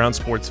the Underground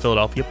Sports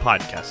Philadelphia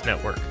Podcast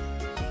Network.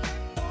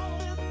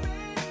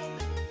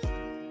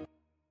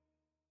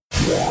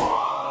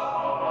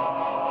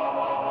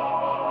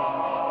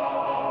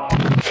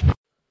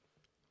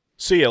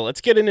 So yeah,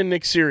 let's get into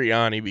Nick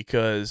Sirianni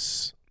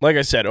because, like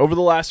I said, over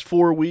the last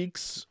 4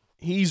 weeks,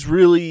 he's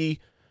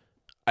really,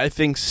 I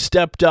think,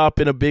 stepped up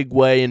in a big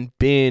way and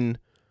been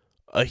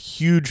a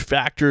huge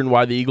factor in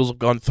why the Eagles have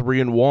gone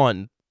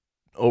 3-1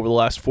 over the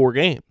last 4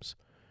 games.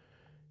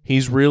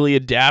 He's really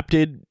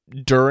adapted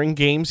during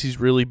games. He's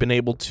really been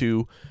able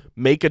to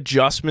make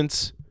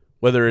adjustments,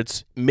 whether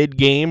it's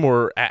mid-game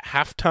or at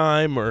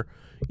halftime or,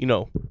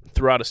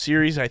 throughout a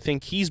series. I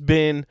think he's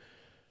been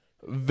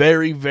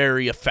very,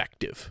 very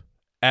effective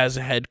as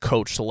a head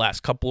coach the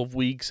last couple of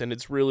weeks, and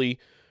it's really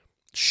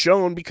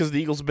shown because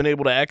the Eagles have been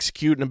able to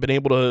execute and have been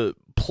able to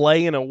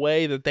play in a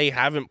way that they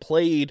haven't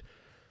played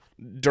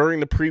during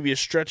the previous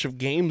stretch of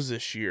games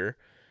this year.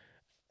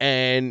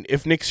 And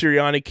if Nick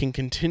Sirianni can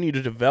continue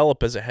to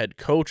develop as a head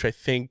coach, I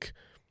think,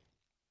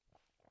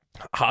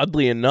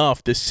 oddly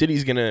enough, this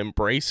city's going to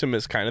embrace him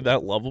as kind of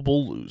that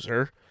lovable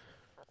loser.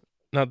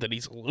 Not that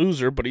he's a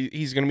loser, but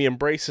he's going to be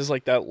embraced as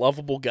like that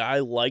lovable guy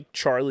like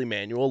Charlie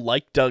Manuel,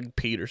 like Doug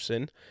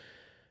Peterson.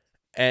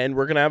 And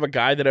we're going to have a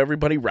guy that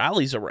everybody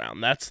rallies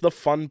around. That's the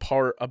fun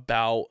part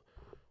about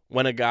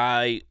when a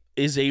guy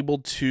is able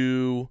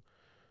to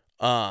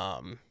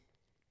kind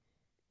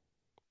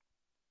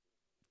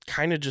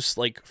of just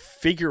like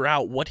figure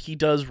out what he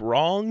does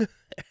wrong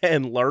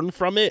and learn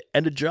from it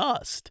and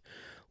adjust.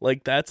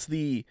 Like that's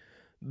the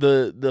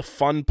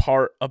fun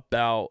part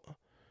about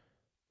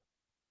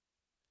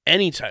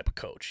any type of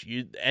coach.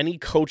 Any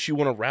coach you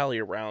want to rally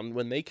around,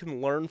 when they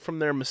can learn from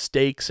their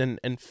mistakes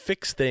and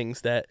fix things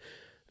that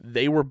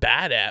they were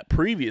bad at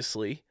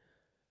previously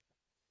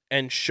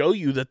and show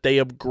you that they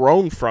have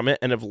grown from it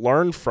and have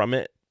learned from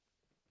it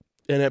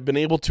and have been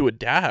able to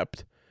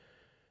adapt.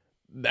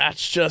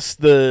 That's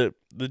just the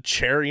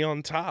cherry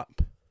on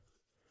top.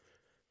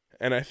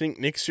 And I think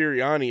Nick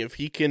Sirianni, if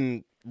he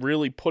can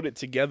really put it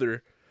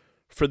together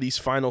for these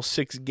final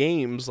 6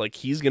 games, like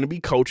he's going to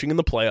be coaching in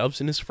the playoffs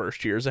in his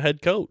first year as a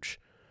head coach,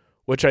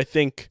 which I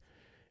think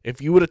if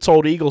you would have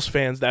told Eagles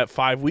fans that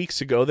 5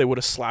 weeks ago, they would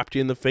have slapped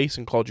you in the face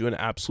and called you an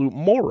absolute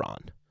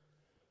moron.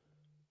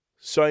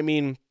 So, I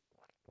mean,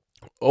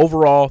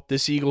 overall,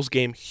 this Eagles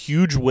game,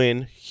 huge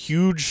win,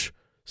 huge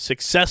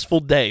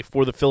successful day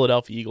for the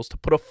Philadelphia Eagles to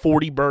put a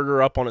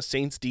 40-burger up on a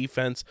Saints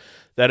defense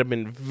that have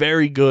been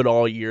very good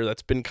all year.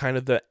 That's been kind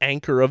of the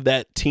anchor of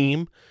that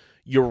team.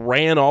 You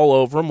ran all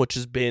over them, which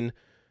has been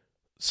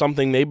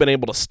something they've been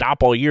able to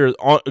stop all year.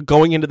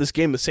 Going into this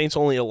game, the Saints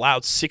only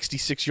allowed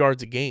 66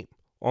 yards a game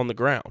on the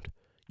ground.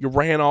 You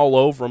ran all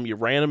over them. You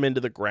ran them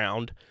into the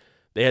ground.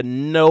 They had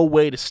no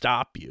way to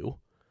stop you.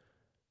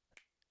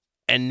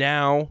 And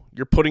now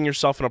you're putting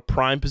yourself in a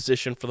prime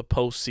position for the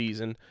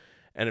postseason.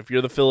 And if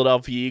you're the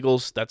Philadelphia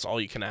Eagles, that's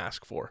all you can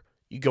ask for.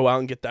 You go out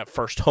and get that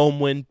first home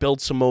win,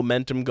 build some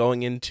momentum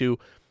going into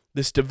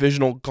this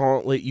divisional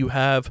gauntlet you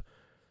have.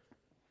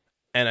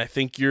 And I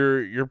think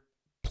you're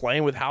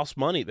playing with house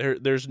money.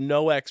 There's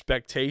no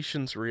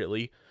expectations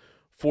really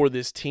for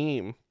this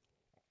team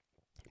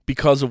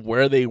because of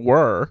where they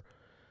were.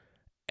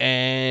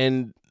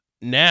 And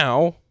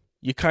now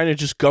you kind of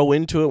just go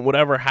into it.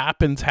 Whatever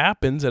happens,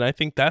 happens. And I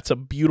think that's a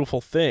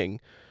beautiful thing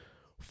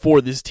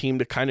for this team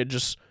to kind of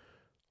just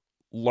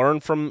learn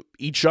from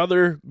each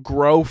other,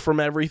 grow from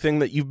everything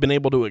that you've been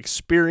able to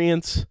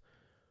experience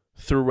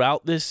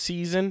throughout this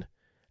season,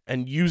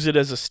 and use it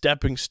as a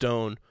stepping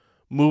stone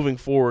moving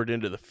forward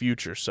into the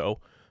future. So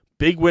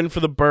big win for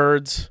the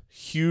Birds,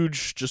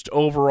 huge just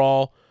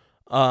overall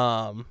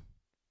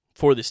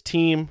for this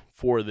team,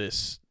 for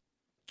this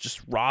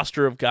just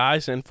roster of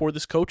guys, and for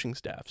this coaching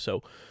staff.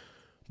 So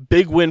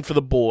big win for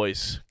the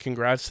boys.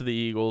 Congrats to the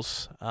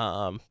Eagles.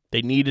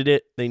 They needed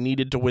it. They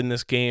needed to win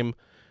this game.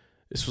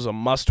 This was a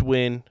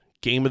must-win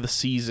game of the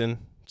season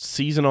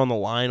on the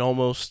line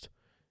almost,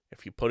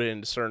 if you put it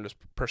into certain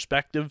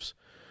perspectives.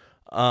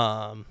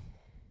 But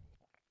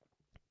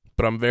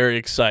I'm very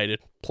excited.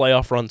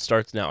 Playoff run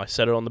starts now. I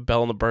said it on the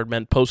Bell and the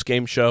Birdmen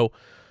post-game show.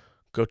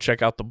 Go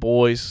check out the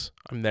boys.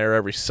 I'm there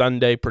every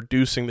Sunday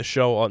producing the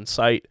show on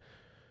site.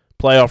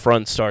 Playoff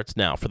run starts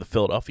now for the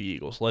Philadelphia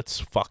Eagles. Let's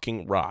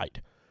fucking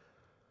ride.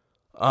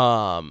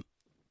 And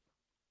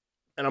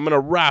I'm going to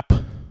wrap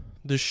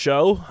the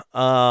show.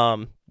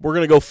 We're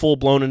going to go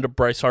full-blown into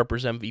Bryce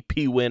Harper's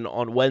MVP win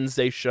on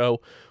Wednesday's show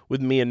with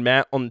me and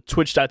Matt on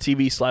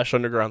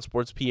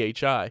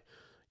twitch.tv/undergroundsportsphi.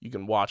 You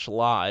can watch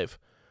live.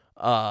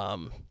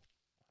 But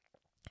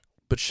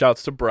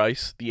shouts to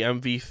Bryce, the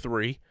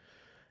MV3.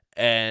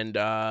 And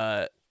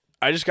I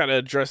just got to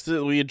address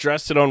it. We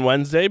addressed it on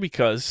Wednesday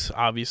because,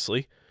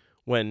 obviously,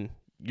 when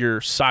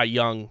your Cy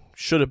Young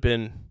should have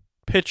been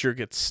pitcher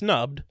gets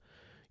snubbed,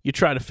 you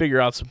try to figure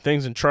out some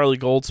things. And Charlie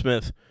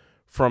Goldsmith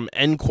from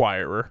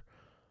Enquirer,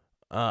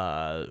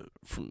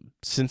 from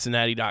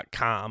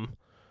Cincinnati.com,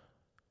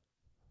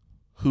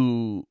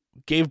 who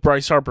gave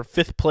Bryce Harper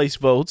 5th place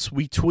votes.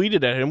 We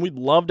tweeted at him. We'd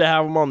love to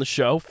have him on the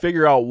show,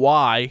 figure out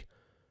why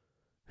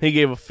he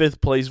gave a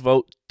 5th place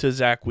vote to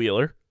Zach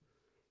Wheeler.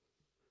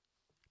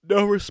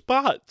 No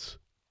response.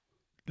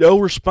 No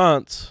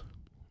response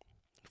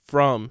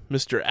from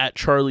Mr. at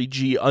Charlie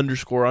G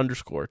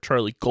 __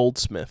 Charlie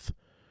Goldsmith,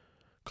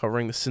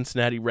 covering the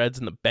Cincinnati Reds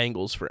and the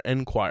Bengals for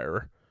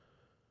Enquirer.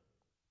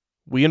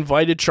 We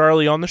invited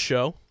Charlie on the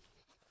show.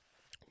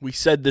 We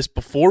said this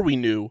before we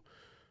knew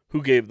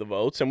who gave the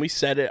votes, and we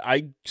said it.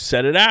 I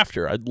said it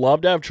after. I'd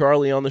love to have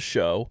Charlie on the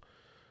show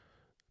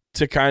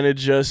to kind of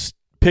just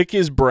pick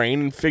his brain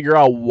and figure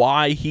out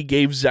why he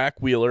gave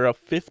Zach Wheeler a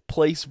 5th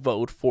place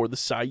vote for the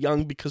Cy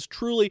Young, because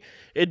truly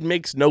it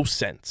makes no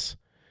sense.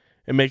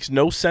 It makes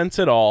no sense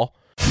at all.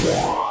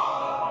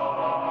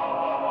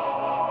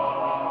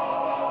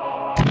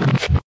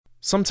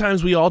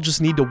 Sometimes we all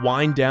just need to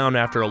wind down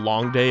after a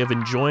long day of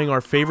enjoying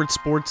our favorite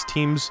sports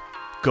teams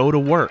go to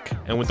work.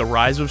 And with the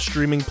rise of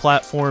streaming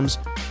platforms,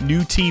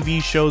 new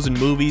TV shows and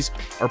movies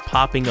are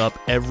popping up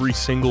every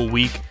single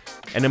week,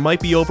 and it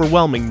might be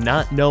overwhelming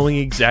not knowing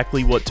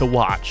exactly what to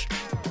watch.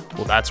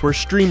 Well, that's where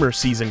Streamer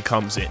Season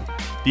comes in,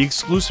 the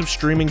exclusive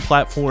streaming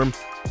platform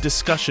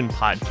discussion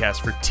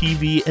podcast for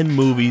TV and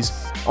movies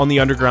on the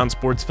Underground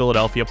Sports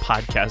Philadelphia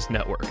podcast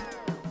network.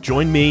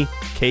 Join me,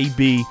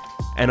 KB,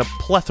 and a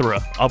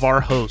plethora of our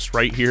hosts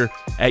right here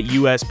at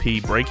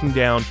USP, breaking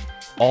down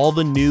all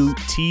the new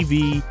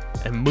TV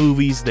and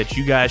movies that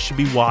you guys should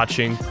be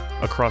watching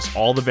across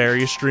all the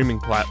various streaming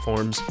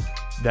platforms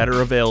that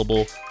are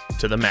available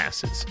to the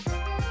masses.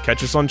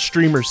 Catch us on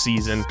Streamer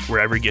Season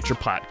wherever you get your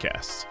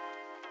podcasts.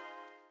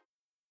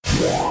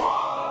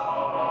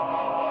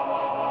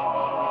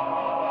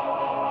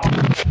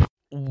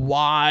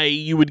 Why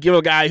you would give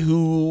a guy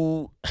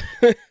who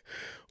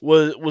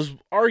was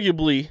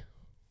arguably,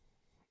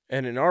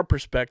 and in our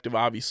perspective,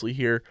 obviously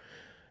here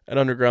at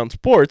Underground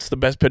Sports, the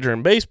best pitcher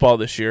in baseball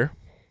this year,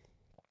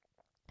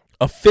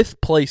 a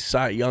 5th place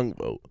Cy Young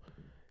vote.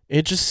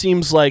 It just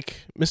seems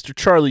like Mr.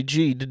 Charlie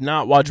G did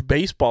not watch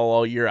baseball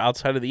all year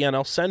outside of the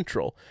NL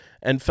Central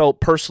and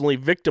felt personally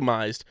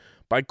victimized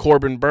by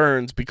Corbin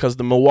Burns because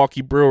the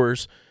Milwaukee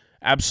Brewers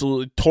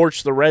absolutely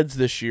torched the Reds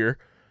this year,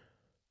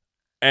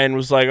 and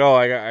was like, oh,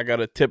 I got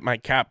to tip my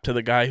cap to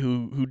the guy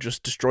who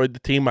just destroyed the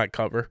team I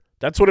cover.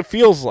 That's what it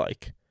feels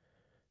like.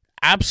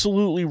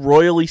 Absolutely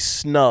royally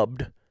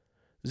snubbed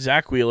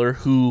Zach Wheeler,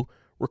 who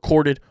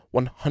recorded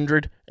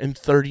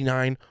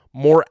 139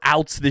 more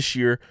outs this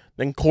year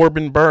than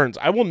Corbin Burns.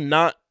 I will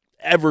not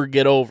ever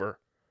get over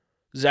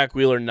Zach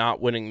Wheeler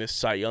not winning this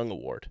Cy Young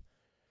Award.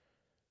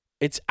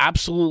 It's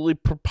absolutely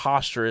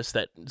preposterous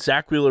that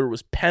Zach Wheeler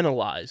was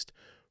penalized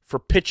for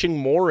pitching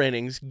more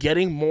innings,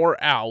 getting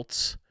more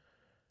outs,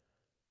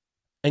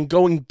 and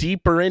going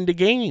deeper into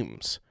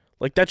games.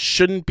 Like, that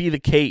shouldn't be the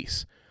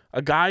case.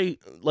 A guy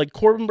like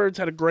Corbin Burns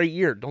had a great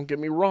year, don't get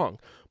me wrong,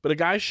 but a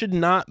guy should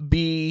not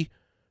be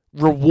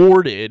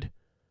rewarded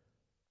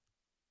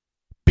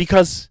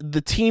because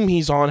the team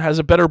he's on has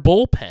a better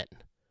bullpen.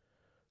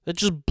 That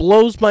just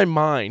blows my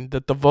mind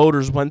that the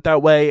voters went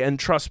that way, and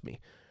trust me,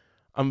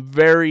 I'm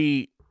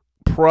very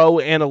pro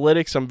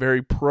analytics, I'm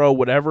very pro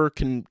whatever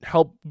can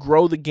help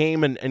grow the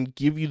game and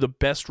give you the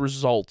best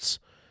results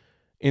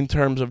in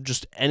terms of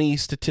just any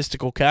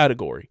statistical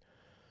category.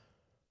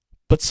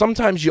 But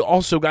sometimes you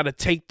also got to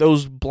take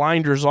those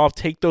blinders off,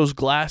 take those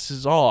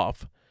glasses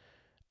off,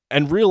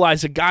 and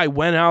realize a guy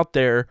went out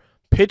there,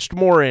 pitched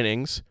more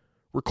innings,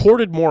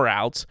 recorded more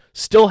outs,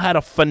 still had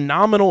a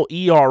phenomenal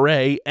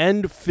ERA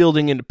and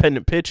fielding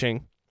independent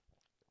pitching,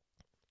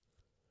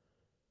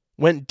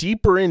 went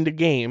deeper into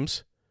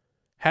games,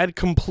 had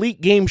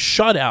complete game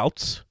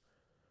shutouts,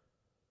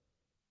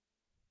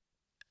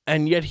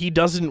 and yet he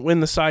doesn't win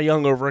the Cy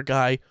Young over a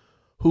guy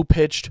who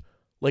pitched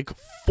like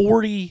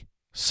 40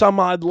 some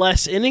odd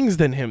less innings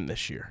than him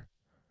this year.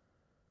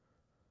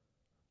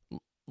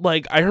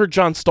 Like, I heard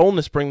John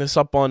Stolness bring this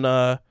up on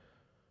the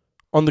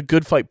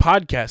Good Fight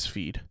podcast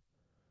feed.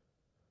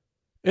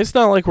 It's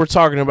not like we're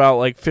talking about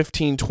like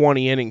 15,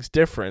 20 innings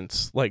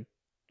difference, like,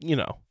 you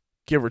know,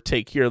 give or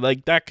take here.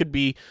 Like, that could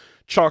be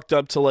chalked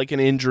up to like an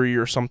injury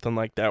or something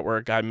like that where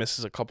a guy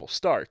misses a couple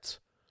starts.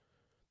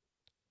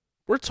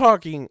 We're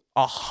talking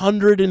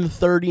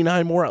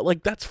 139 more.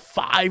 Like, that's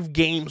 5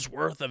 games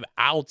worth of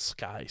outs,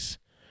 guys.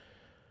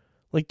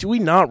 Like, do we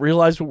not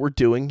realize what we're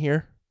doing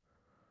here?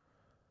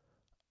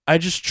 I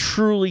just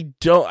truly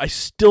don't. I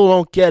still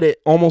don't get it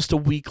almost a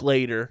week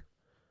later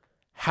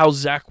how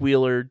Zach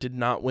Wheeler did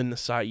not win the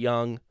Cy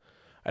Young.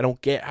 I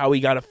don't get how he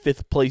got a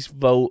 5th place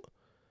vote.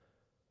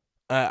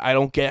 I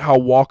don't get how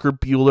Walker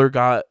Buehler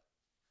got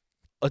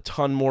a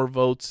ton more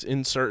votes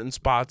in certain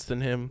spots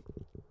than him.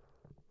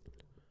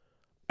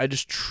 I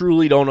just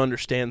truly don't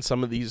understand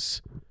some of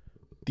these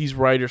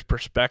writers'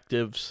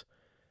 perspectives.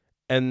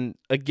 And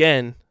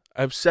again,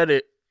 I've said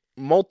it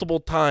multiple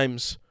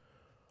times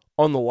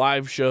on the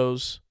live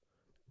shows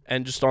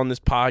and just on this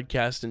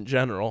podcast in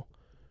general.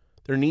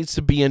 There needs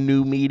to be a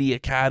new media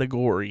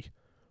category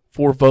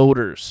for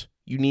voters.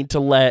 You need to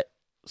let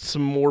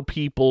some more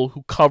people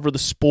who cover the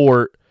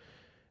sport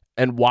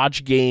and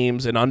watch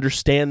games and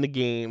understand the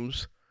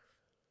games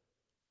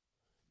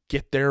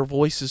get their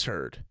voices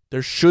heard.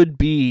 There should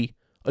be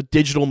a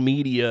digital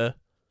media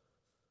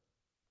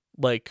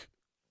like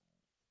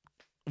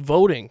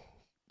voting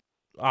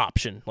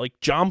option. Like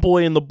John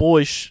Boy and the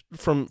boys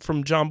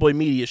from John Boy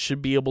Media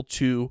should be able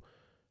to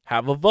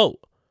have a vote.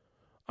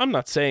 I'm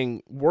not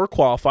saying we're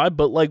qualified,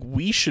 but like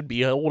we should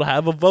be able to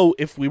have a vote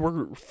if we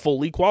were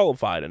fully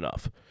qualified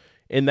enough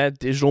in that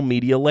digital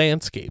media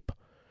landscape.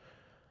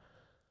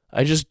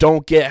 I just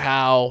don't get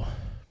how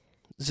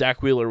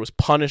Zach Wheeler was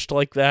punished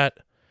like that.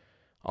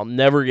 I'll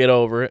never get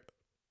over it.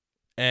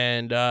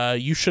 And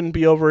you shouldn't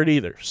be over it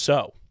either.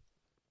 So,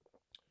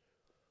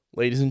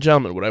 ladies and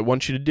gentlemen, what I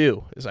want you to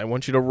do is I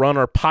want you to run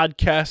our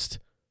podcast,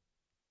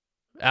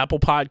 Apple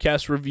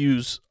Podcast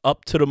reviews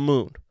up to the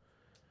moon.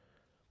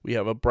 We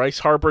have a Bryce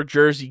Harper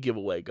jersey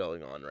giveaway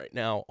going on right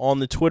now on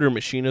the Twitter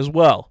machine as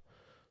well.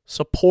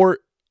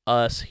 Support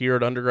us here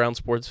at Underground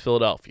Sports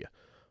Philadelphia.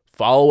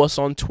 Follow us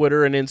on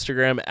Twitter and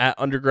Instagram at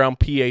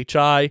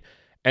UndergroundPHI.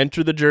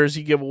 Enter the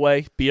jersey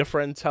giveaway. Be a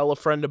friend. Tell a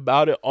friend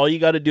about it. All you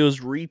got to do is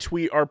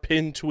retweet our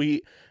pinned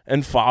tweet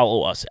and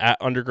follow us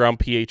at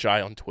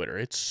UndergroundPHI on Twitter.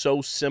 It's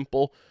so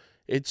simple.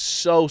 It's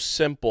so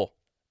simple.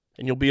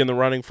 And you'll be in the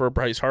running for a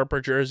Bryce Harper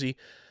jersey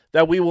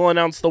that we will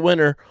announce the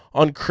winner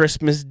on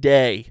Christmas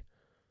Day.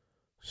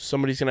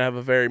 Somebody's going to have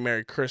a very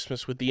Merry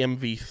Christmas with the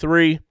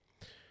MV3.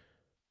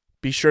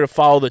 Be sure to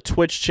follow the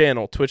Twitch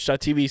channel,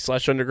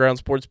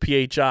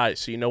 twitch.tv/undergroundsportsphi,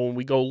 so you know when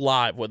we go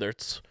live, whether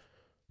it's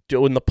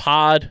doing the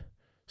pod,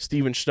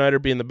 Steven Schneider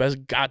being the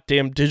best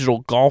goddamn digital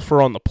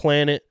golfer on the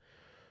planet,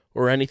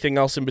 or anything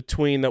else in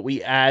between that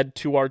we add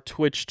to our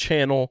Twitch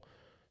channel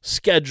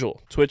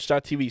schedule,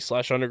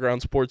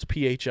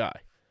 twitch.tv/undergroundsportsphi.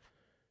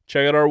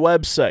 Check out our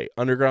website,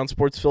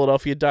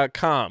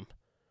 undergroundsportsphiladelphia.com,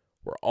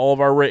 where all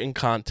of our written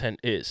content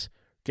is.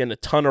 Getting a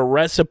ton of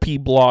recipe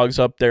blogs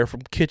up there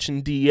from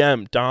Kitchen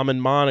DM, Dom and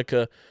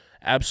Monica,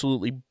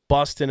 absolutely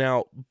busting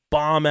out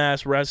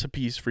bomb-ass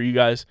recipes for you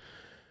guys.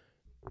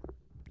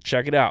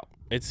 Check it out.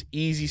 It's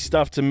easy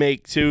stuff to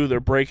make, too. They're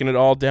breaking it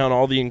all down,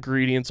 all the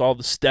ingredients, all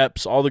the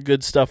steps, all the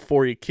good stuff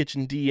for you.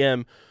 Kitchen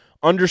DM,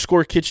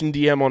 _Kitchen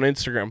DM on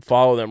Instagram.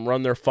 Follow them.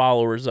 Run their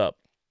followers up.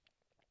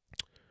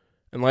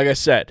 And like I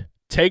said,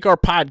 take our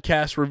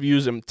podcast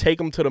reviews and take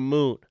them to the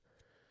moon.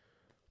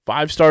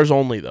 5 stars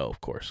only, though,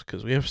 of course,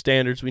 because we have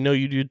standards. We know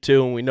you do,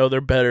 too, and we know they're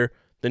better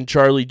than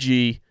Charlie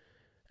G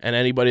and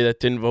anybody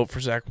that didn't vote for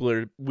Zach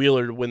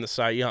Wheeler to win the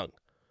Cy Young.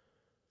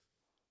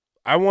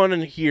 I want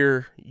to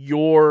hear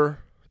your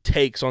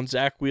takes on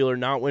Zach Wheeler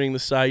not winning the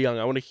Cy Young.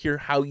 I want to hear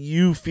how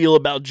you feel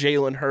about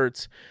Jalen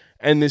Hurts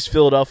and this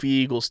Philadelphia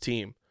Eagles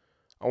team.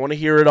 I want to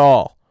hear it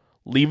all.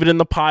 Leave it in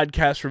the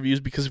podcast reviews,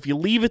 because if you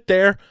leave it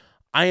there,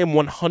 I am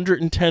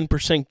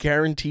 110%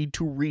 guaranteed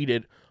to read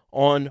it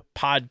on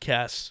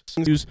podcasts.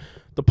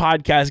 The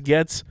podcast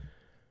gets,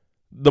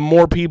 the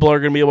more people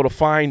are going to be able to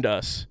find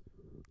us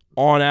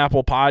on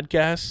Apple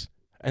Podcasts,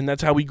 and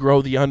that's how we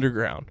grow the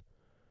underground.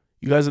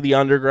 You guys are the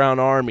underground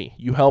army.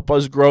 You help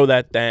us grow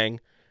that thing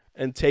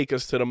and take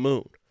us to the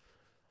moon.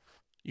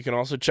 You can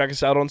also check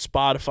us out on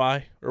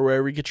Spotify or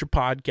wherever you get your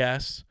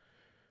podcasts.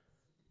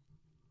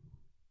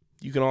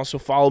 You can also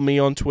follow me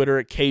on Twitter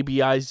at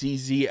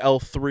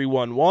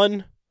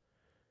KBIZZL311.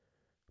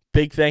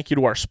 Big thank you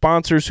to our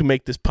sponsors who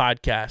make this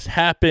podcast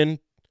happen.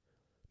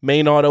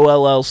 Main Auto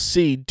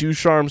LLC,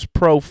 Ducharme's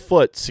Pro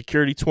Foot,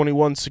 Security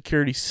 21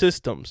 Security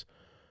Systems,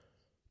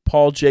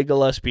 Paul J.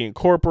 Gillespie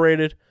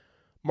Incorporated,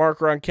 Mark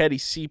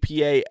Ronchetti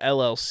CPA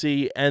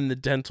LLC, and the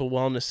Dental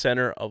Wellness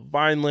Center of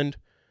Vineland.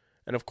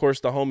 And, of course,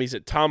 the homies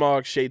at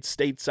Tomahawk Shades,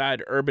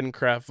 Stateside, Urban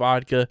Craft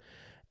Vodka,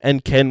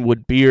 and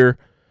Kenwood Beer.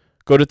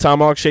 Go to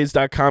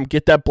TomahawkShades.com.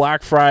 Get that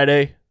Black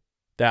Friday,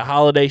 that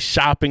holiday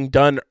shopping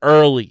done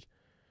early.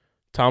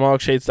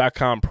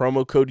 TomahawkShades.com,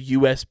 promo code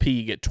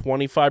USP. Get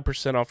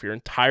 25% off your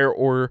entire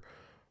order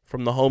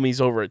from the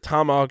homies over at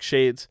Tomahawk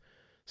Shades.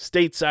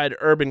 Stateside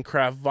Urban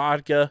Craft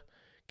Vodka.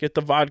 Get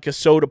the vodka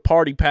soda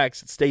party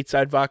packs at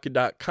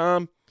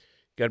statesidevodka.com. You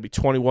got to be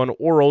 21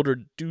 or older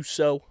to do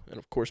so. And,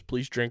 of course,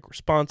 please drink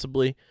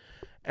responsibly.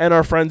 And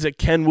our friends at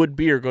Kenwood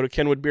Beer. Go to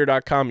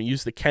kenwoodbeer.com and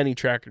use the Kenny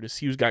tracker to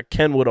see who's got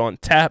Kenwood on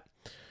tap.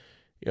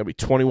 You got to be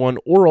 21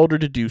 or older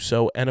to do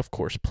so. And, of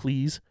course,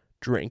 please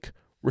drink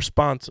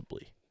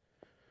responsibly.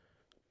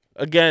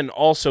 Again,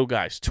 also,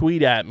 guys,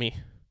 tweet at me.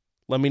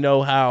 Let me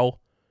know how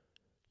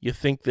you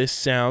think this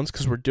sounds,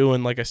 because we're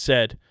doing, like I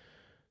said,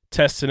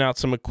 testing out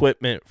some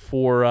equipment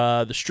for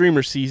the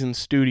streamer season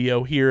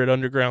studio here at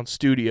Underground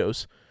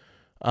Studios.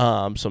 So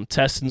I'm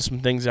testing some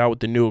things out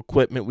with the new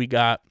equipment we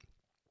got.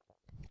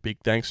 Big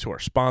thanks to our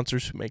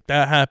sponsors who make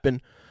that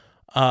happen.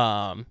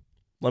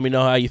 Let me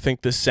know how you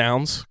think this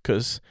sounds,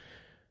 because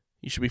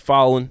you should be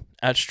following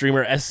at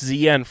Streamer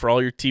SZN for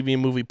all your TV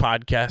and movie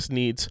podcast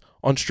needs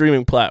on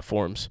streaming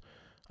platforms.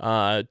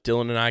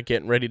 Dylan and I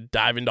getting ready to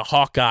dive into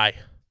Hawkeye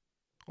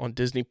on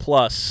Disney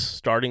Plus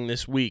starting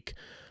this week.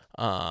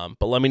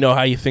 But let me know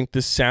how you think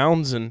this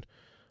sounds, and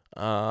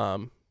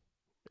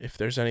if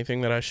there's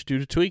anything that I should do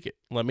to tweak it,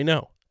 let me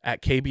know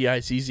at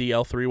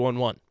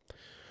KBIZZL311.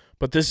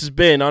 But this has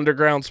been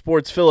Underground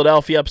Sports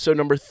Philadelphia, episode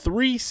number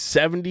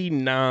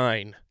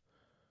 379.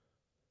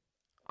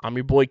 I'm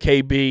your boy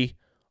KB.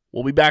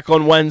 We'll be back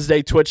on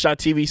Wednesday,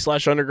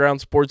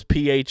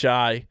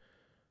 twitch.tv/undergroundsportsphi,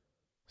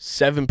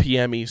 7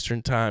 p.m.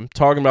 Eastern time,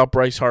 talking about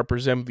Bryce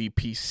Harper's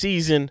MVP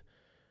season,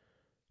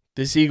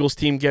 this Eagles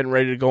team getting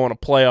ready to go on a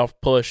playoff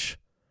push,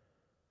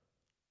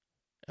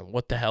 and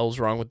what the hell's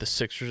wrong with the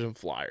Sixers and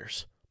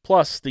Flyers.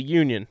 Plus, the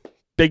Union,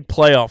 big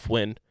playoff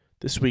win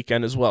this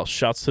weekend as well.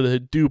 Shouts to the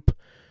dupe,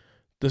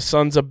 the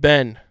Sons of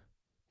Ben.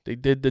 They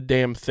did the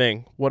damn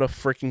thing. What a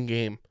freaking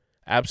game.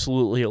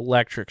 Absolutely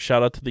electric.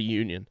 Shout out to the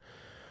Union.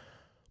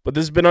 But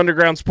this has been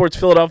Underground Sports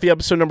Philadelphia,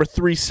 episode number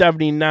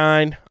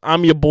 379.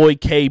 I'm your boy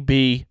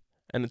KB.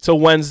 And until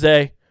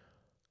Wednesday,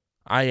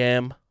 I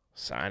am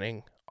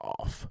signing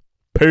off.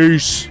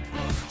 Peace.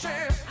 Champions.